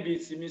be, maybe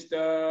it's the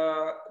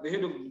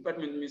head of the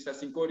department, Mr.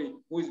 Sinkori,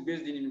 who is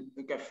based in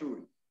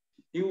Kafue.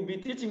 He will be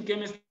teaching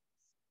chemistry.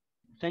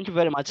 Thank you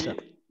very much, sir.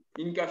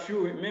 In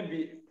Kafue,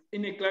 maybe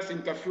in a class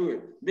in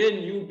Kafue.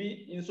 Then you'll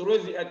be in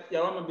Solwezi at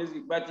Chawama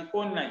Basic, but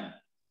online.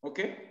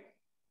 Okay?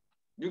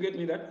 Do you get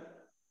me that?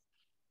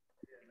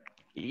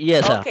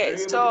 Yes, sir. Okay,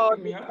 so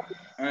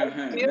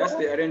that's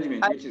the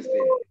arrangement which is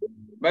there.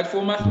 But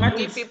for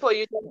mathematics,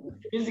 physically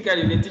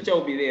the teacher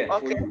will be there.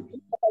 Okay. For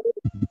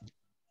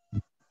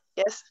you.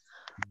 Yes.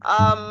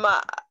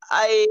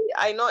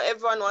 I know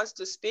everyone wants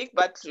to speak,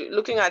 but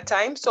looking at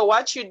time, so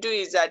what you do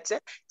is that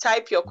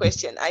type your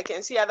question. I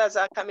can see others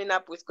are coming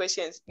up with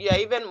questions. You are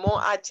even more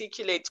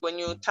articulate when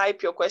you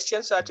type your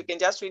question so that you can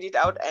just read it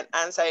out and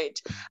answer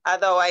it.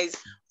 Otherwise,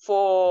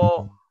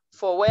 for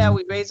where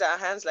we raise our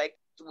hands, like,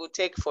 it will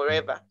take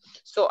forever.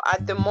 So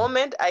at the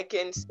moment, I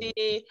can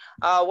see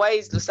why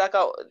is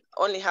Lusaka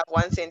only have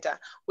one center?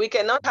 We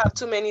cannot have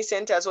too many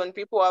centers when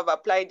people have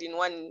applied in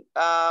one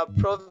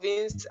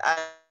province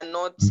and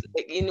not,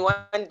 like, in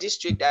one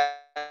district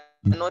are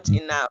not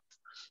enough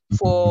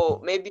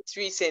for maybe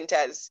 3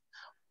 centers.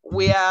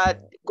 We are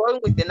going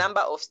with the number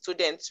of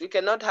students. We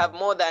cannot have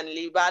more than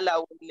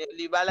Libala.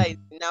 Libala is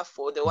enough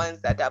for the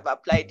ones that have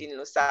applied in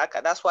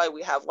Lusaka. That's why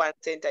we have one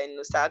center in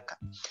Lusaka.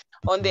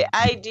 On the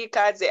ID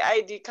cards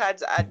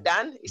are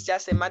done. It's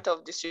just a matter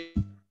of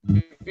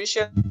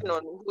distribution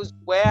on who's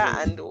where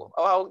and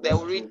how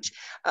they'll reach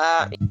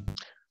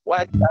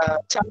what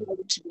time will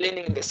be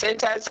learning in the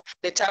centers.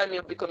 The time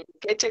you'll be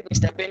communicated,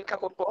 Mr. Ben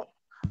Kapoko.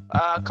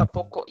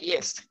 Kapoko,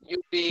 yes,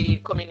 you'll be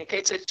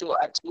communicated to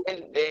at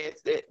when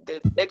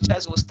the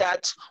lectures will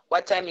start,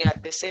 what time you're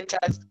at the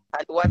centers,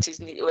 and what is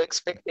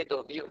expected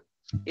of you.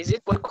 Is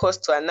it one course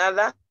to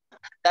another?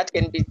 That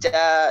can be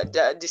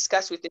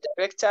discussed with the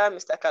director,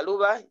 Mr.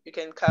 Kaluba.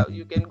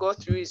 You can go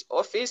through his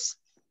office.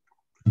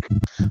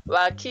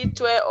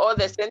 Wakitwe, all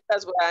the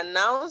centers were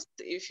announced.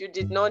 If you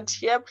did not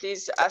hear,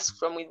 please ask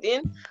from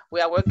within.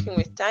 We are working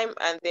with time.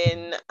 And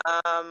then,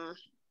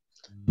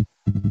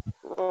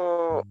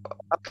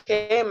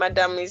 okay,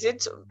 madam, is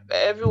it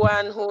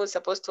everyone who is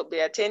supposed to be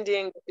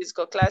attending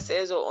physical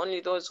classes or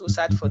only those who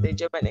sat for the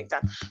German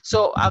exam?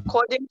 So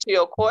according to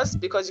your course,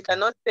 because you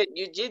cannot say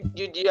you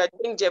are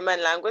doing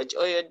German language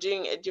or you're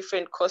doing a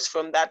different course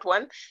from that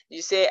one,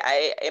 you say,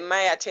 am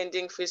I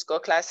attending physical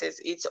classes?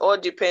 It all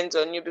depends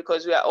on you,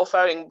 because we are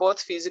offering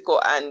both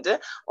physical and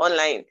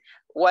online.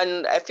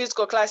 When a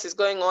physical class is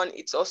going on,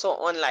 it's also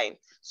online.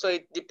 So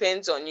it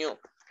depends on you.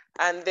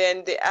 And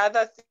then the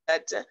other thing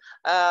that,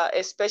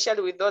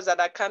 especially with those that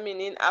are coming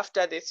in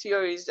after the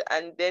theories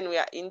and then we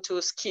are into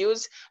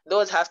skills,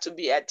 those have to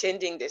be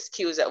attending the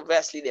skills,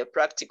 obviously the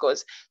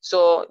practicals.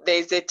 So there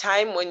is a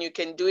time when you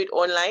can do it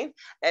online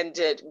and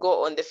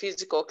go on the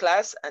physical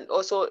class, and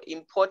also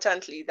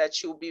importantly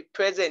that you'll be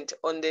present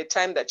on the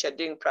time that you're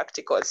doing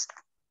practicals.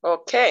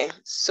 Okay,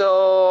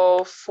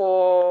 so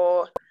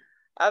for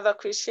other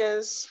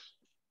questions,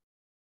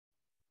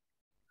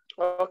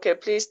 okay,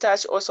 please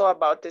touch also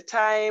about the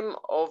time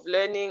of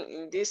learning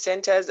in these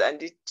centers,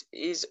 and it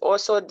is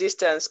also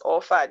distance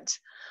offered.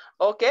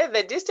 Okay,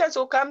 the distance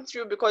will come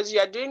through because you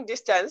are doing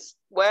distance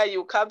where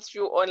you come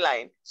through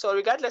online. So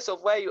regardless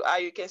of where you are,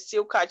 you can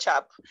still catch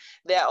up.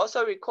 There are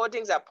also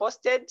recordings are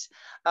posted.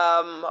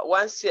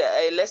 Once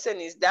a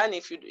lesson is done,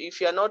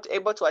 if you're not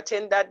able to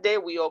attend that day,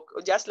 we are,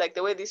 just like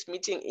the way this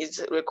meeting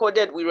is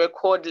recorded, we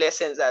record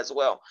lessons as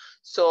well.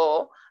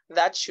 So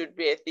that should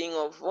be a thing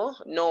of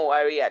no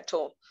worry at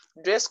all.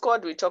 Dress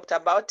code, we talked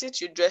about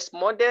it. You dress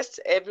modest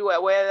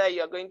everywhere, whether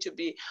you're going to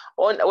be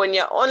on. When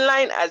you're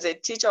online as a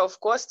teacher, of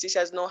course,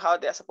 teachers know how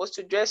they're supposed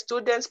to dress.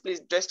 Students,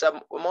 please dress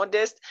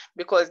modest,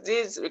 because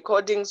these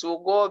recordings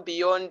will go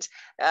beyond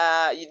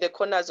the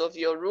corners of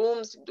your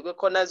rooms, the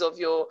corners of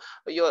your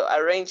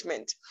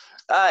arrangement.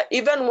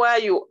 Even where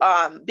you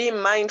are, be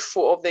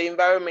mindful of the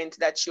environment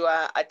that you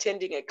are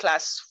attending a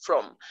class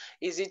from.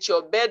 Is it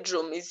your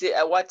bedroom? Is it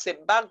what's the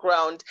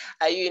background?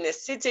 Are you in a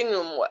sitting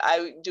room?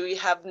 Do you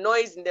have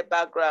noise in the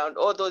background?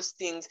 All those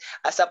things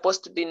are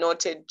supposed to be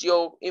noted.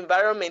 Your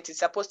environment is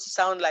supposed to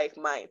sound like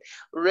mine.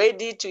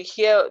 Ready to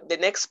hear the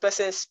next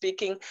person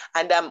speaking,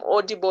 and I'm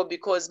audible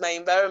because my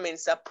environment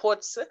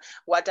supports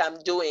what I'm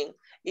doing.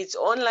 It's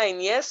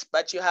online, yes,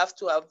 but you have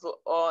to have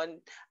on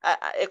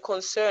a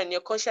concern.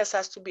 Your conscience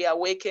has to be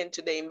awakened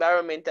to the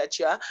environment that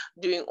you are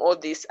doing all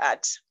this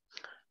at.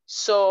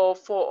 So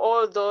for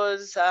all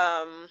those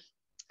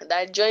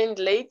that joined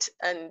late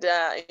and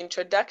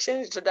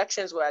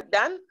introductions were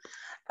done.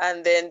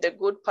 And then the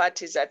good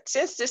part is that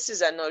since this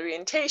is an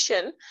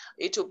orientation,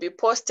 it will be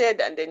posted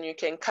and then you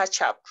can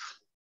catch up.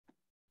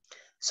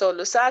 So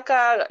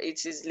Lusaka,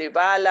 it is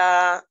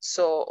Libala.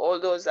 So all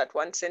those that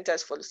want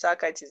centers for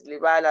Lusaka, it is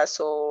Libala.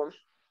 So,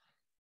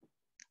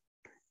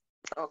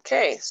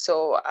 okay,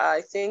 so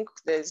I think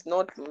there's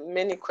not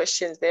many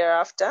questions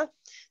thereafter.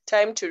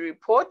 Time to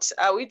report.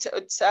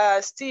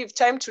 Steve,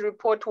 time to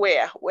report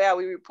where? Where are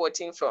we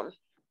reporting from?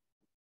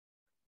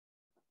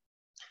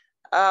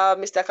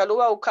 Mr.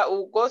 Kaluwa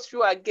will go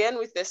through again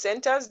with the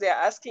centers. They're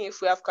asking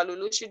if we have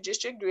Kalulushi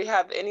district. Do we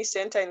have any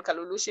center in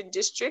Kalulushi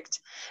district?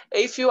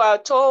 If you are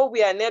told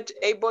we are not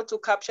able to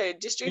capture a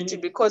district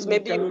because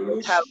maybe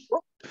we have.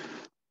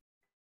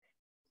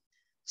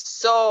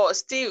 So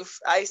Steve,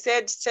 I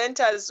said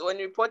centers, when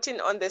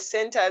reporting on the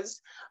centers,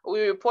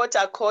 we report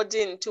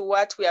according to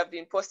what we have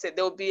been posted.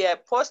 There will be a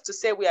post to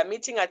say we are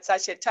meeting at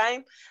such a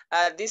time,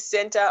 this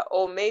center,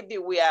 or maybe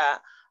we are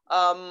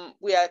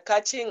we are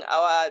catching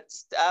our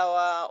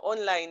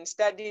online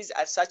studies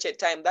at such a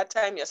time. That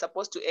time you're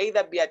supposed to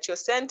either be at your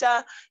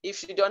center.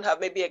 If you don't have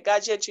maybe a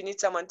gadget, you need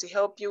someone to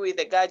help you with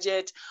a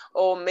gadget,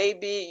 or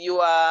maybe you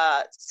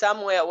are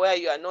somewhere where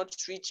you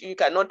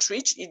cannot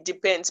reach. It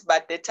depends,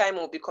 but the time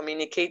will be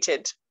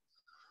communicated.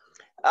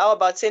 How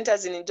about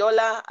centers in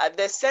Ndola?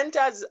 The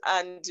centers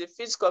and the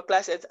physical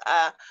classes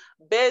are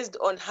based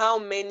on how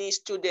many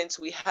students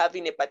we have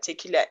in a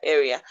particular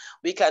area.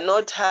 We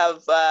cannot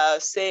have,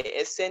 say,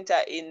 a center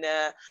in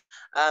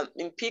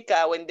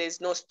Pika when there's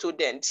no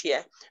student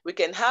here. We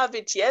can have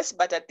it, yes,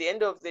 but at the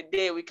end of the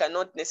day, we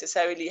cannot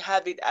necessarily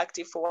have it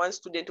active for one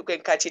student who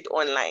can catch it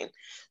online.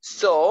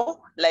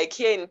 So, like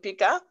here in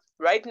Pika,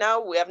 right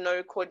now, we have no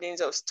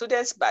recordings of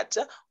students, but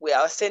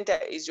our center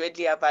is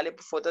readily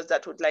available for those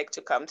that would like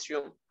to come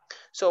through.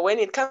 So when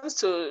it comes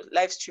to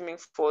live streaming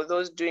for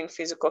those doing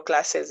physical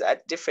classes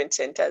at different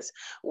centers,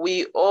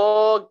 we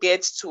all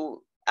get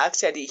to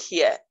actually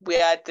hear. We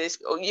are at this,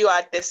 you are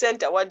at the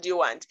center. What do you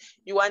want?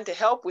 You want to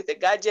help with a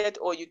gadget,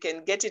 or you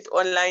can get it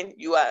online.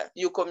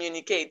 You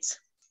communicate.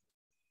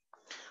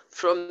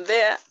 From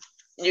there,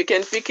 you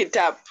can pick it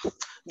up.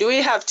 Do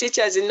we have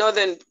teachers in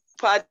northern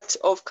part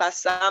of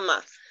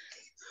Kasama?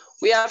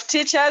 We have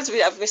teachers, we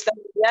have Mr.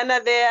 Diana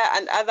there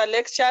and other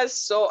lecturers.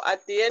 So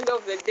at the end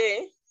of the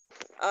day,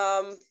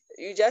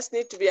 you just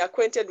need to be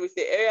acquainted with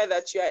the area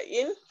that you are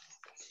in.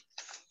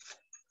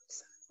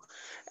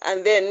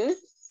 And then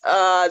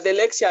the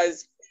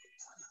lectures.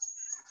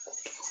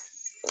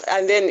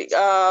 And then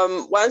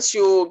once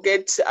you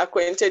get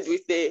acquainted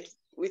with the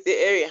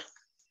area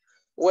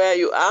where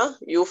you are,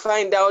 you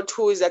find out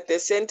who is at the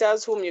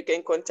centers, whom you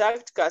can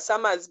contact.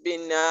 Kasama has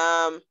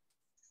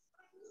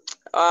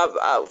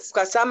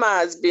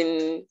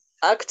been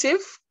active,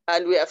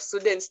 and we have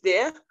students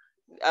there.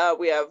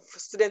 We have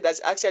students that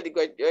actually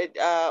graduated,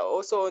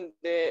 also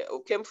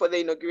came for the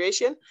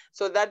inauguration.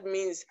 So that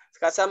means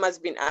Kasama has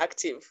been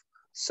active.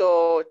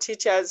 So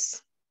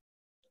teachers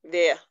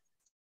there.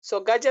 So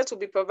gadgets will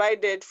be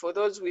provided for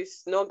those with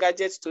no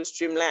gadgets to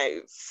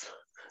streamline.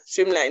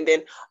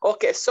 Then,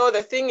 okay, so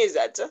the thing is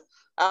that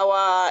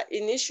our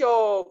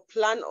initial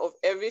plan of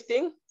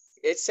everything,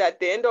 it's at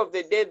the end of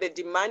the day, the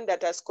demand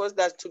that has caused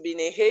us to be in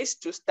a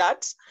haste to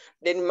start.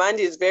 The demand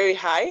is very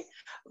high,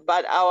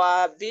 but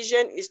our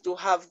vision is to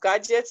have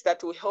gadgets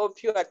that will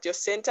help you at your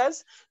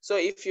centers. So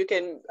if you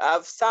can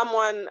have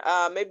someone,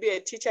 maybe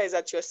a teacher is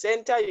at your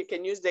center, you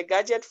can use the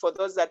gadget for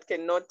those that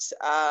cannot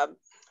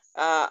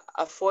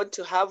afford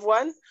to have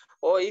one.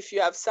 Or if you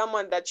have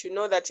someone that you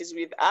know that is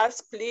with us,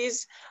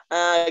 please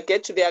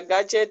get to their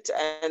gadget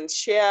and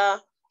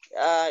share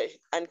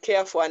and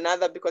care for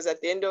another, because at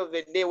the end of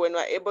the day, when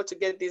we're able to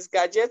get these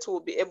gadgets, we'll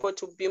be able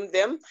to beam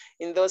them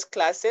in those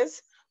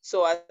classes.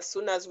 So as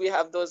soon as we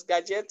have those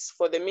gadgets,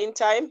 for the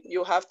meantime,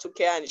 you have to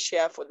care and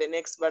share for the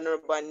next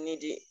vulnerable and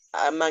needy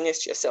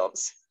amongst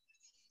yourselves.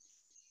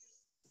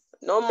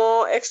 No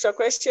more extra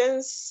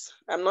questions.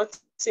 I'm not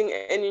seeing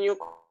any new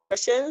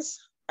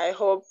questions. I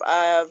hope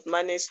I have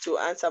managed to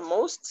answer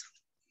most.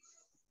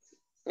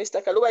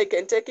 Mr. Kaluba, you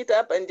can take it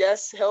up and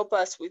just help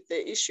us with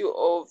the issue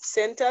of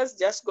centers.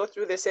 Just go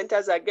through the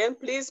centers again.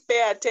 Please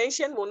pay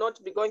attention. We'll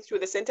not be going through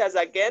the centers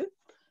again.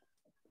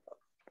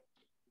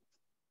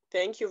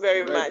 Thank you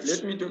very much.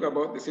 Let me talk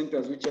about the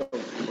centers which are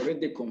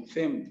already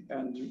confirmed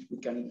and we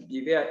can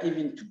be there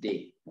even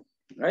today,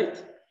 right?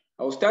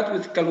 I'll start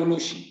with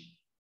Kalulushi.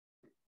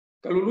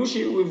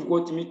 Kalulushi, we've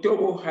got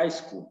Mitobo High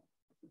School.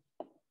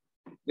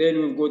 Then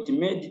we've got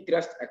Med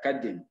Trust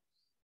Academy.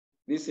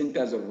 These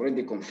centers are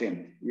already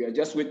confirmed. We are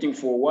just waiting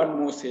for one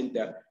more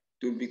center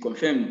to be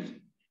confirmed,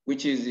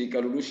 which is the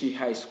Kalulushi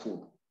High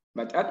School.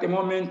 But at the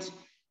moment,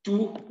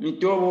 2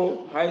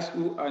 Mitobo High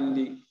School and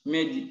the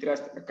Med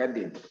Trust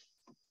Academy.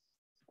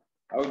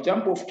 I'll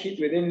jump off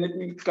Kitwe, then let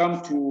me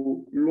come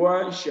to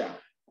Luansha.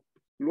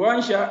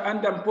 Luansha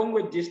under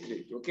Mpongwe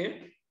district,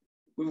 okay?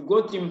 We've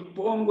got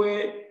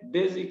Mpongwe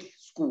Basic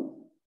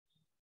School.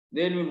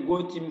 Then we've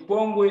got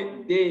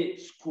Mpongwe Day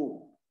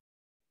School.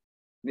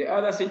 The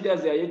other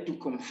centers are yet to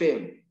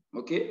confirm,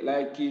 okay?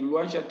 Like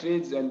Luansha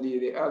Trades and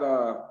the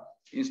other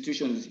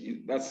institutions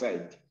in that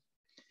side.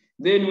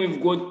 Then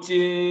we've got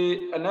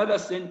another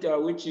center,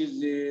 which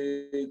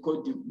is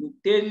called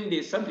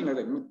Mutende, something like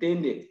that,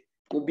 Mutende.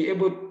 We'll be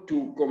able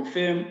to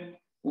confirm,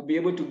 we'll be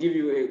able to give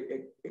you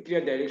a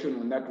clear direction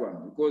on that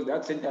one, because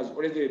that center has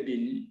already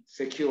been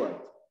secured.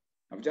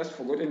 I've just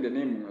forgotten the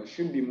name. It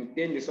should be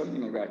Mutende,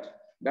 something like that.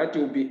 That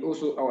will be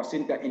also our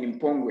center in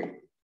Mpongwe.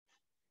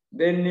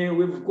 Then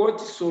we've got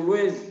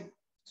Solwezi.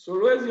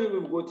 Solwezi,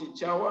 we've got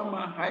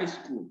Chawama High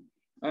School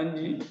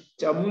and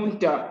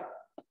Chamunta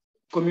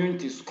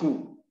Community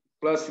School.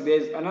 Plus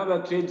there's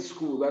another trade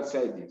school that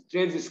side,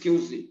 Trade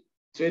Skills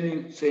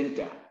Training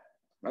Center.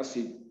 That's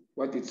it,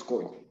 what it's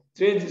called.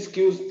 Trade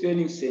Skills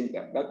Training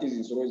Center. That is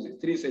in Solwezi,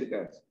 3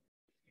 centers.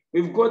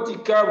 We've got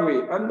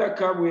Kabwe, under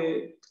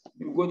Kabwe,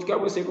 we've got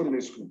Kabwe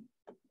Secondary School.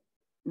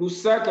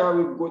 Lusaka,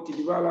 we've got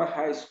Divala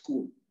High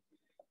School.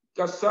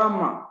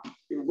 Kasama,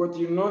 we've got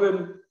the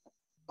Northern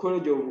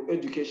College of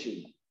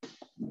Education.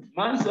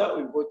 Mansa,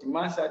 we've got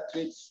Mansa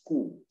Trade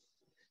School.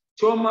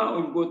 Choma,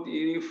 we've got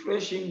a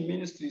Refreshing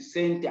Ministry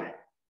Center.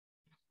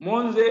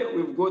 Monze,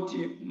 we've got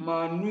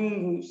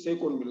Manungu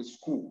Secondary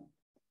School.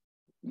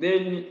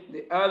 Then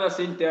the other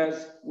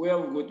centers where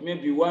we've got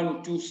maybe 1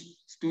 or 2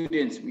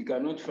 students, we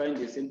cannot find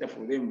a center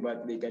for them,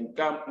 but they can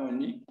come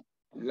on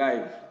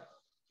live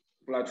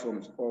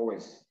platforms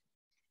always.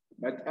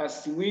 But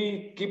as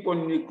we keep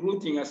on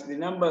recruiting, as the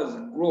numbers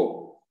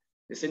grow,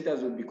 the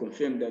centers will be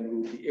confirmed and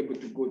we'll be able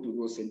to go to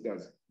those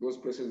centers, those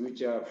places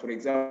which are, for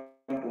example,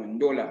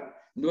 Ndola.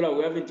 Ndola,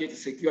 we haven't yet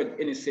secured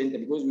any center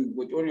because we've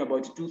got only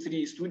about 2 or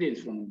 3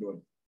 students from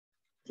Ndola.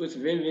 So it's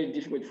very, very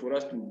difficult for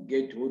us to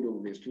get hold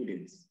of the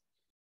students,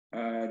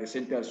 the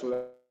centers, so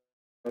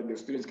that the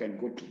students can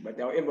go to. But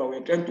however,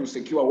 we're trying to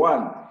secure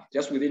one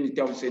just within the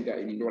town center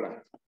in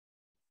Ndola,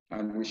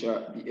 and we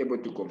shall be able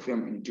to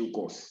confirm in due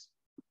course.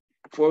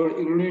 For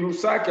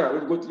Lusaka,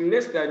 we've got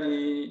less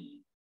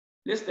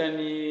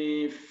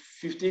than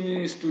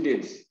 15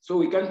 students, so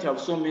we can't have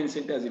so many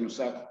centers in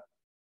Lusaka.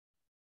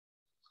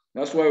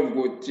 That's why we've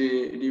got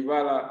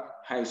Livala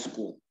High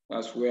School.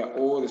 That's where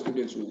all the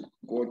students will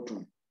go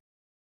to.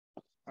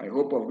 I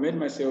hope I've made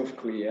myself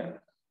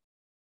clear.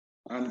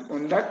 And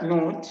on that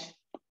note,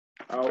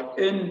 I'll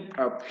end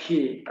up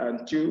here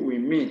until we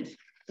meet.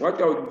 What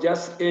I would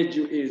just urge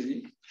you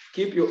is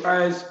keep your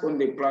eyes on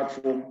the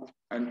platform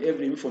and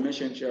every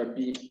information shall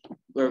be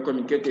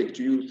communicated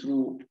to you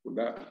through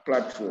the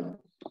platform.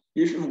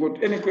 If you've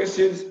got any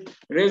questions,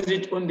 raise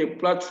it on the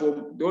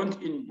platform. Don't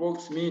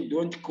inbox me,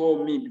 don't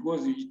call me,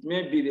 because it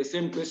may be the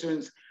same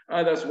questions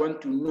others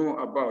want to know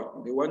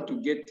about. They want to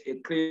get a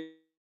clear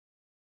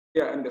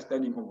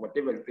understanding of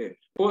whatever is there.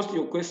 Post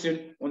your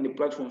question on the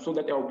platform so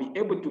that I'll be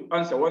able to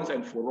answer once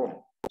and for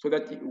all, so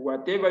that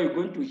whatever you're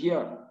going to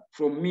hear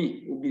from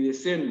me will be the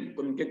same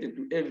communicated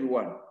to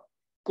everyone.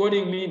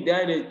 Calling me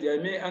direct, I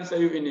may answer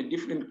you in a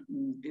different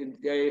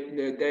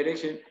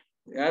direction.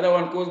 The other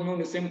one calls me on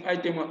the same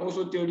item and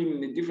also tell him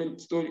in a different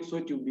story, so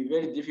it will be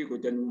very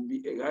difficult and we'll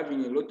be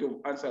having a lot of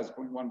answers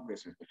on one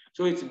person.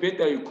 So it's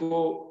better you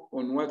call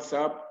on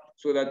WhatsApp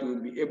so that we'll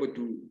be able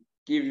to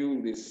give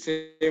you the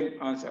same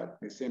answer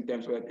at the same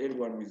time, so that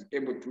everyone is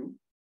able to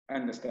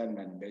understand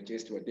and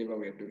digest whatever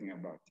we're talking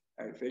about.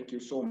 I thank you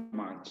so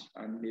much.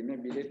 And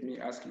maybe let me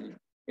ask you,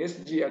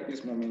 SG at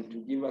this moment to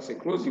give us a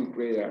closing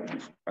prayer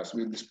as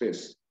we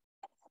disperse.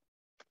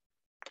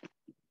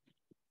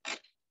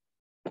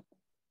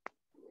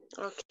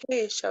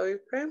 Okay, shall we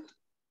pray?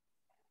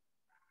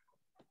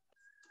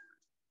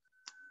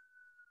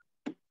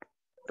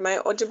 Am I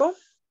audible?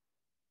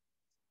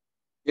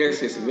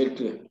 Yes, very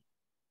clear.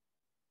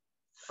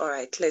 All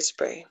right, let's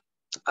pray.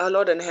 Our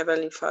Lord and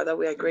Heavenly Father,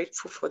 we are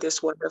grateful for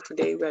this wonderful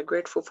day. We are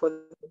grateful for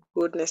the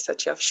goodness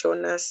that you have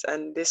shown us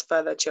and this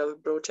far that you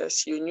have brought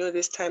us. You knew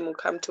this time will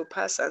come to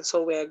pass, and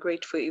so we are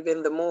grateful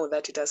even the more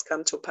that it has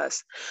come to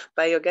pass.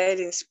 By your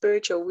guiding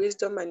spirit, your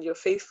wisdom, and your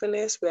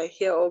faithfulness, we are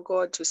here, oh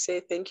God, to say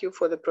thank you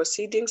for the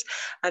proceedings.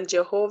 And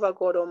Jehovah,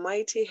 God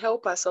Almighty,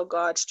 help us, oh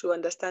God, to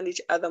understand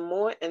each other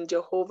more. And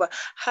Jehovah,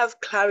 have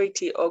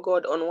clarity, oh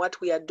God, on what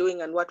we are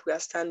doing and what we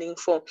are standing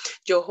for.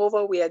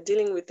 Jehovah, we are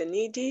dealing with the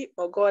needy.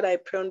 Oh God, I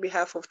pray on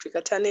behalf of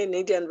Trikatane,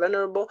 needy and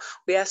vulnerable.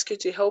 We ask you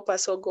to help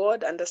us, oh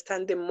God,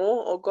 understand them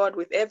more, oh God,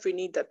 with every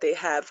need that they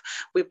have.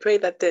 We pray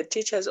that the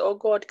teachers, oh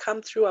God,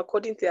 come through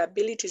according to the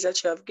abilities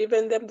that you have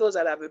given them, those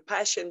that have a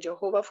passion,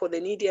 Jehovah, for the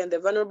needy and the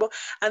vulnerable,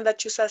 and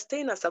that you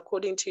sustain us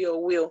according to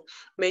your will.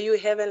 May you,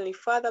 Heavenly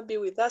Father, be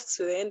with us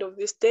to the end of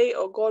this day,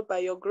 oh God, by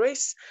your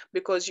grace,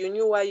 because you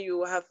knew why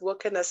you have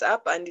woken us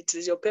up, and it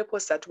is your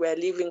purpose that we are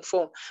living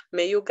for.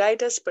 May you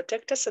guide us,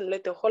 protect us, and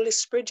let the Holy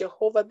Spirit,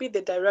 Jehovah, be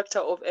the director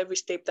of every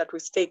step that we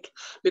take.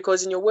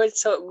 Because in your word,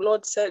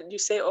 Lord, you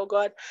say, oh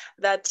God,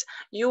 that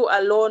you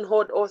alone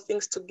hold all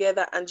things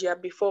together and you are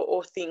before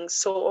all things.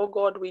 So, oh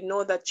God, we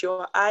know that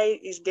your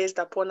eye is gazed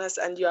upon us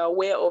and you are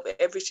aware of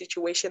every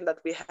situation that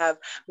we have.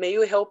 May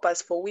you help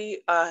us, for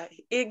we are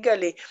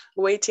eagerly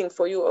waiting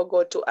for you, oh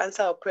God, to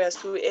answer our prayers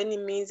through any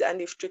means. And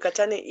if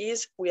Trikatane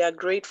is, we are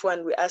grateful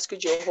and we ask you,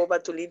 Jehovah,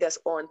 to lead us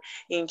on.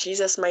 In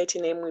Jesus'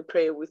 mighty name we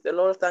pray with a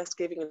lot of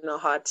thanksgiving in our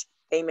hearts.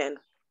 Amen.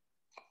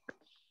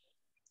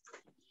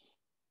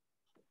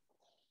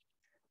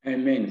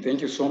 Amen.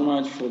 Thank you so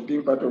much for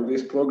being part of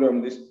this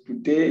program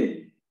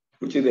today,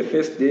 which is the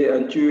first day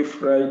until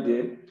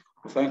Friday.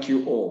 Thank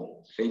you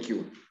all. Thank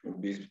you for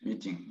this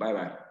meeting.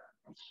 Bye-bye.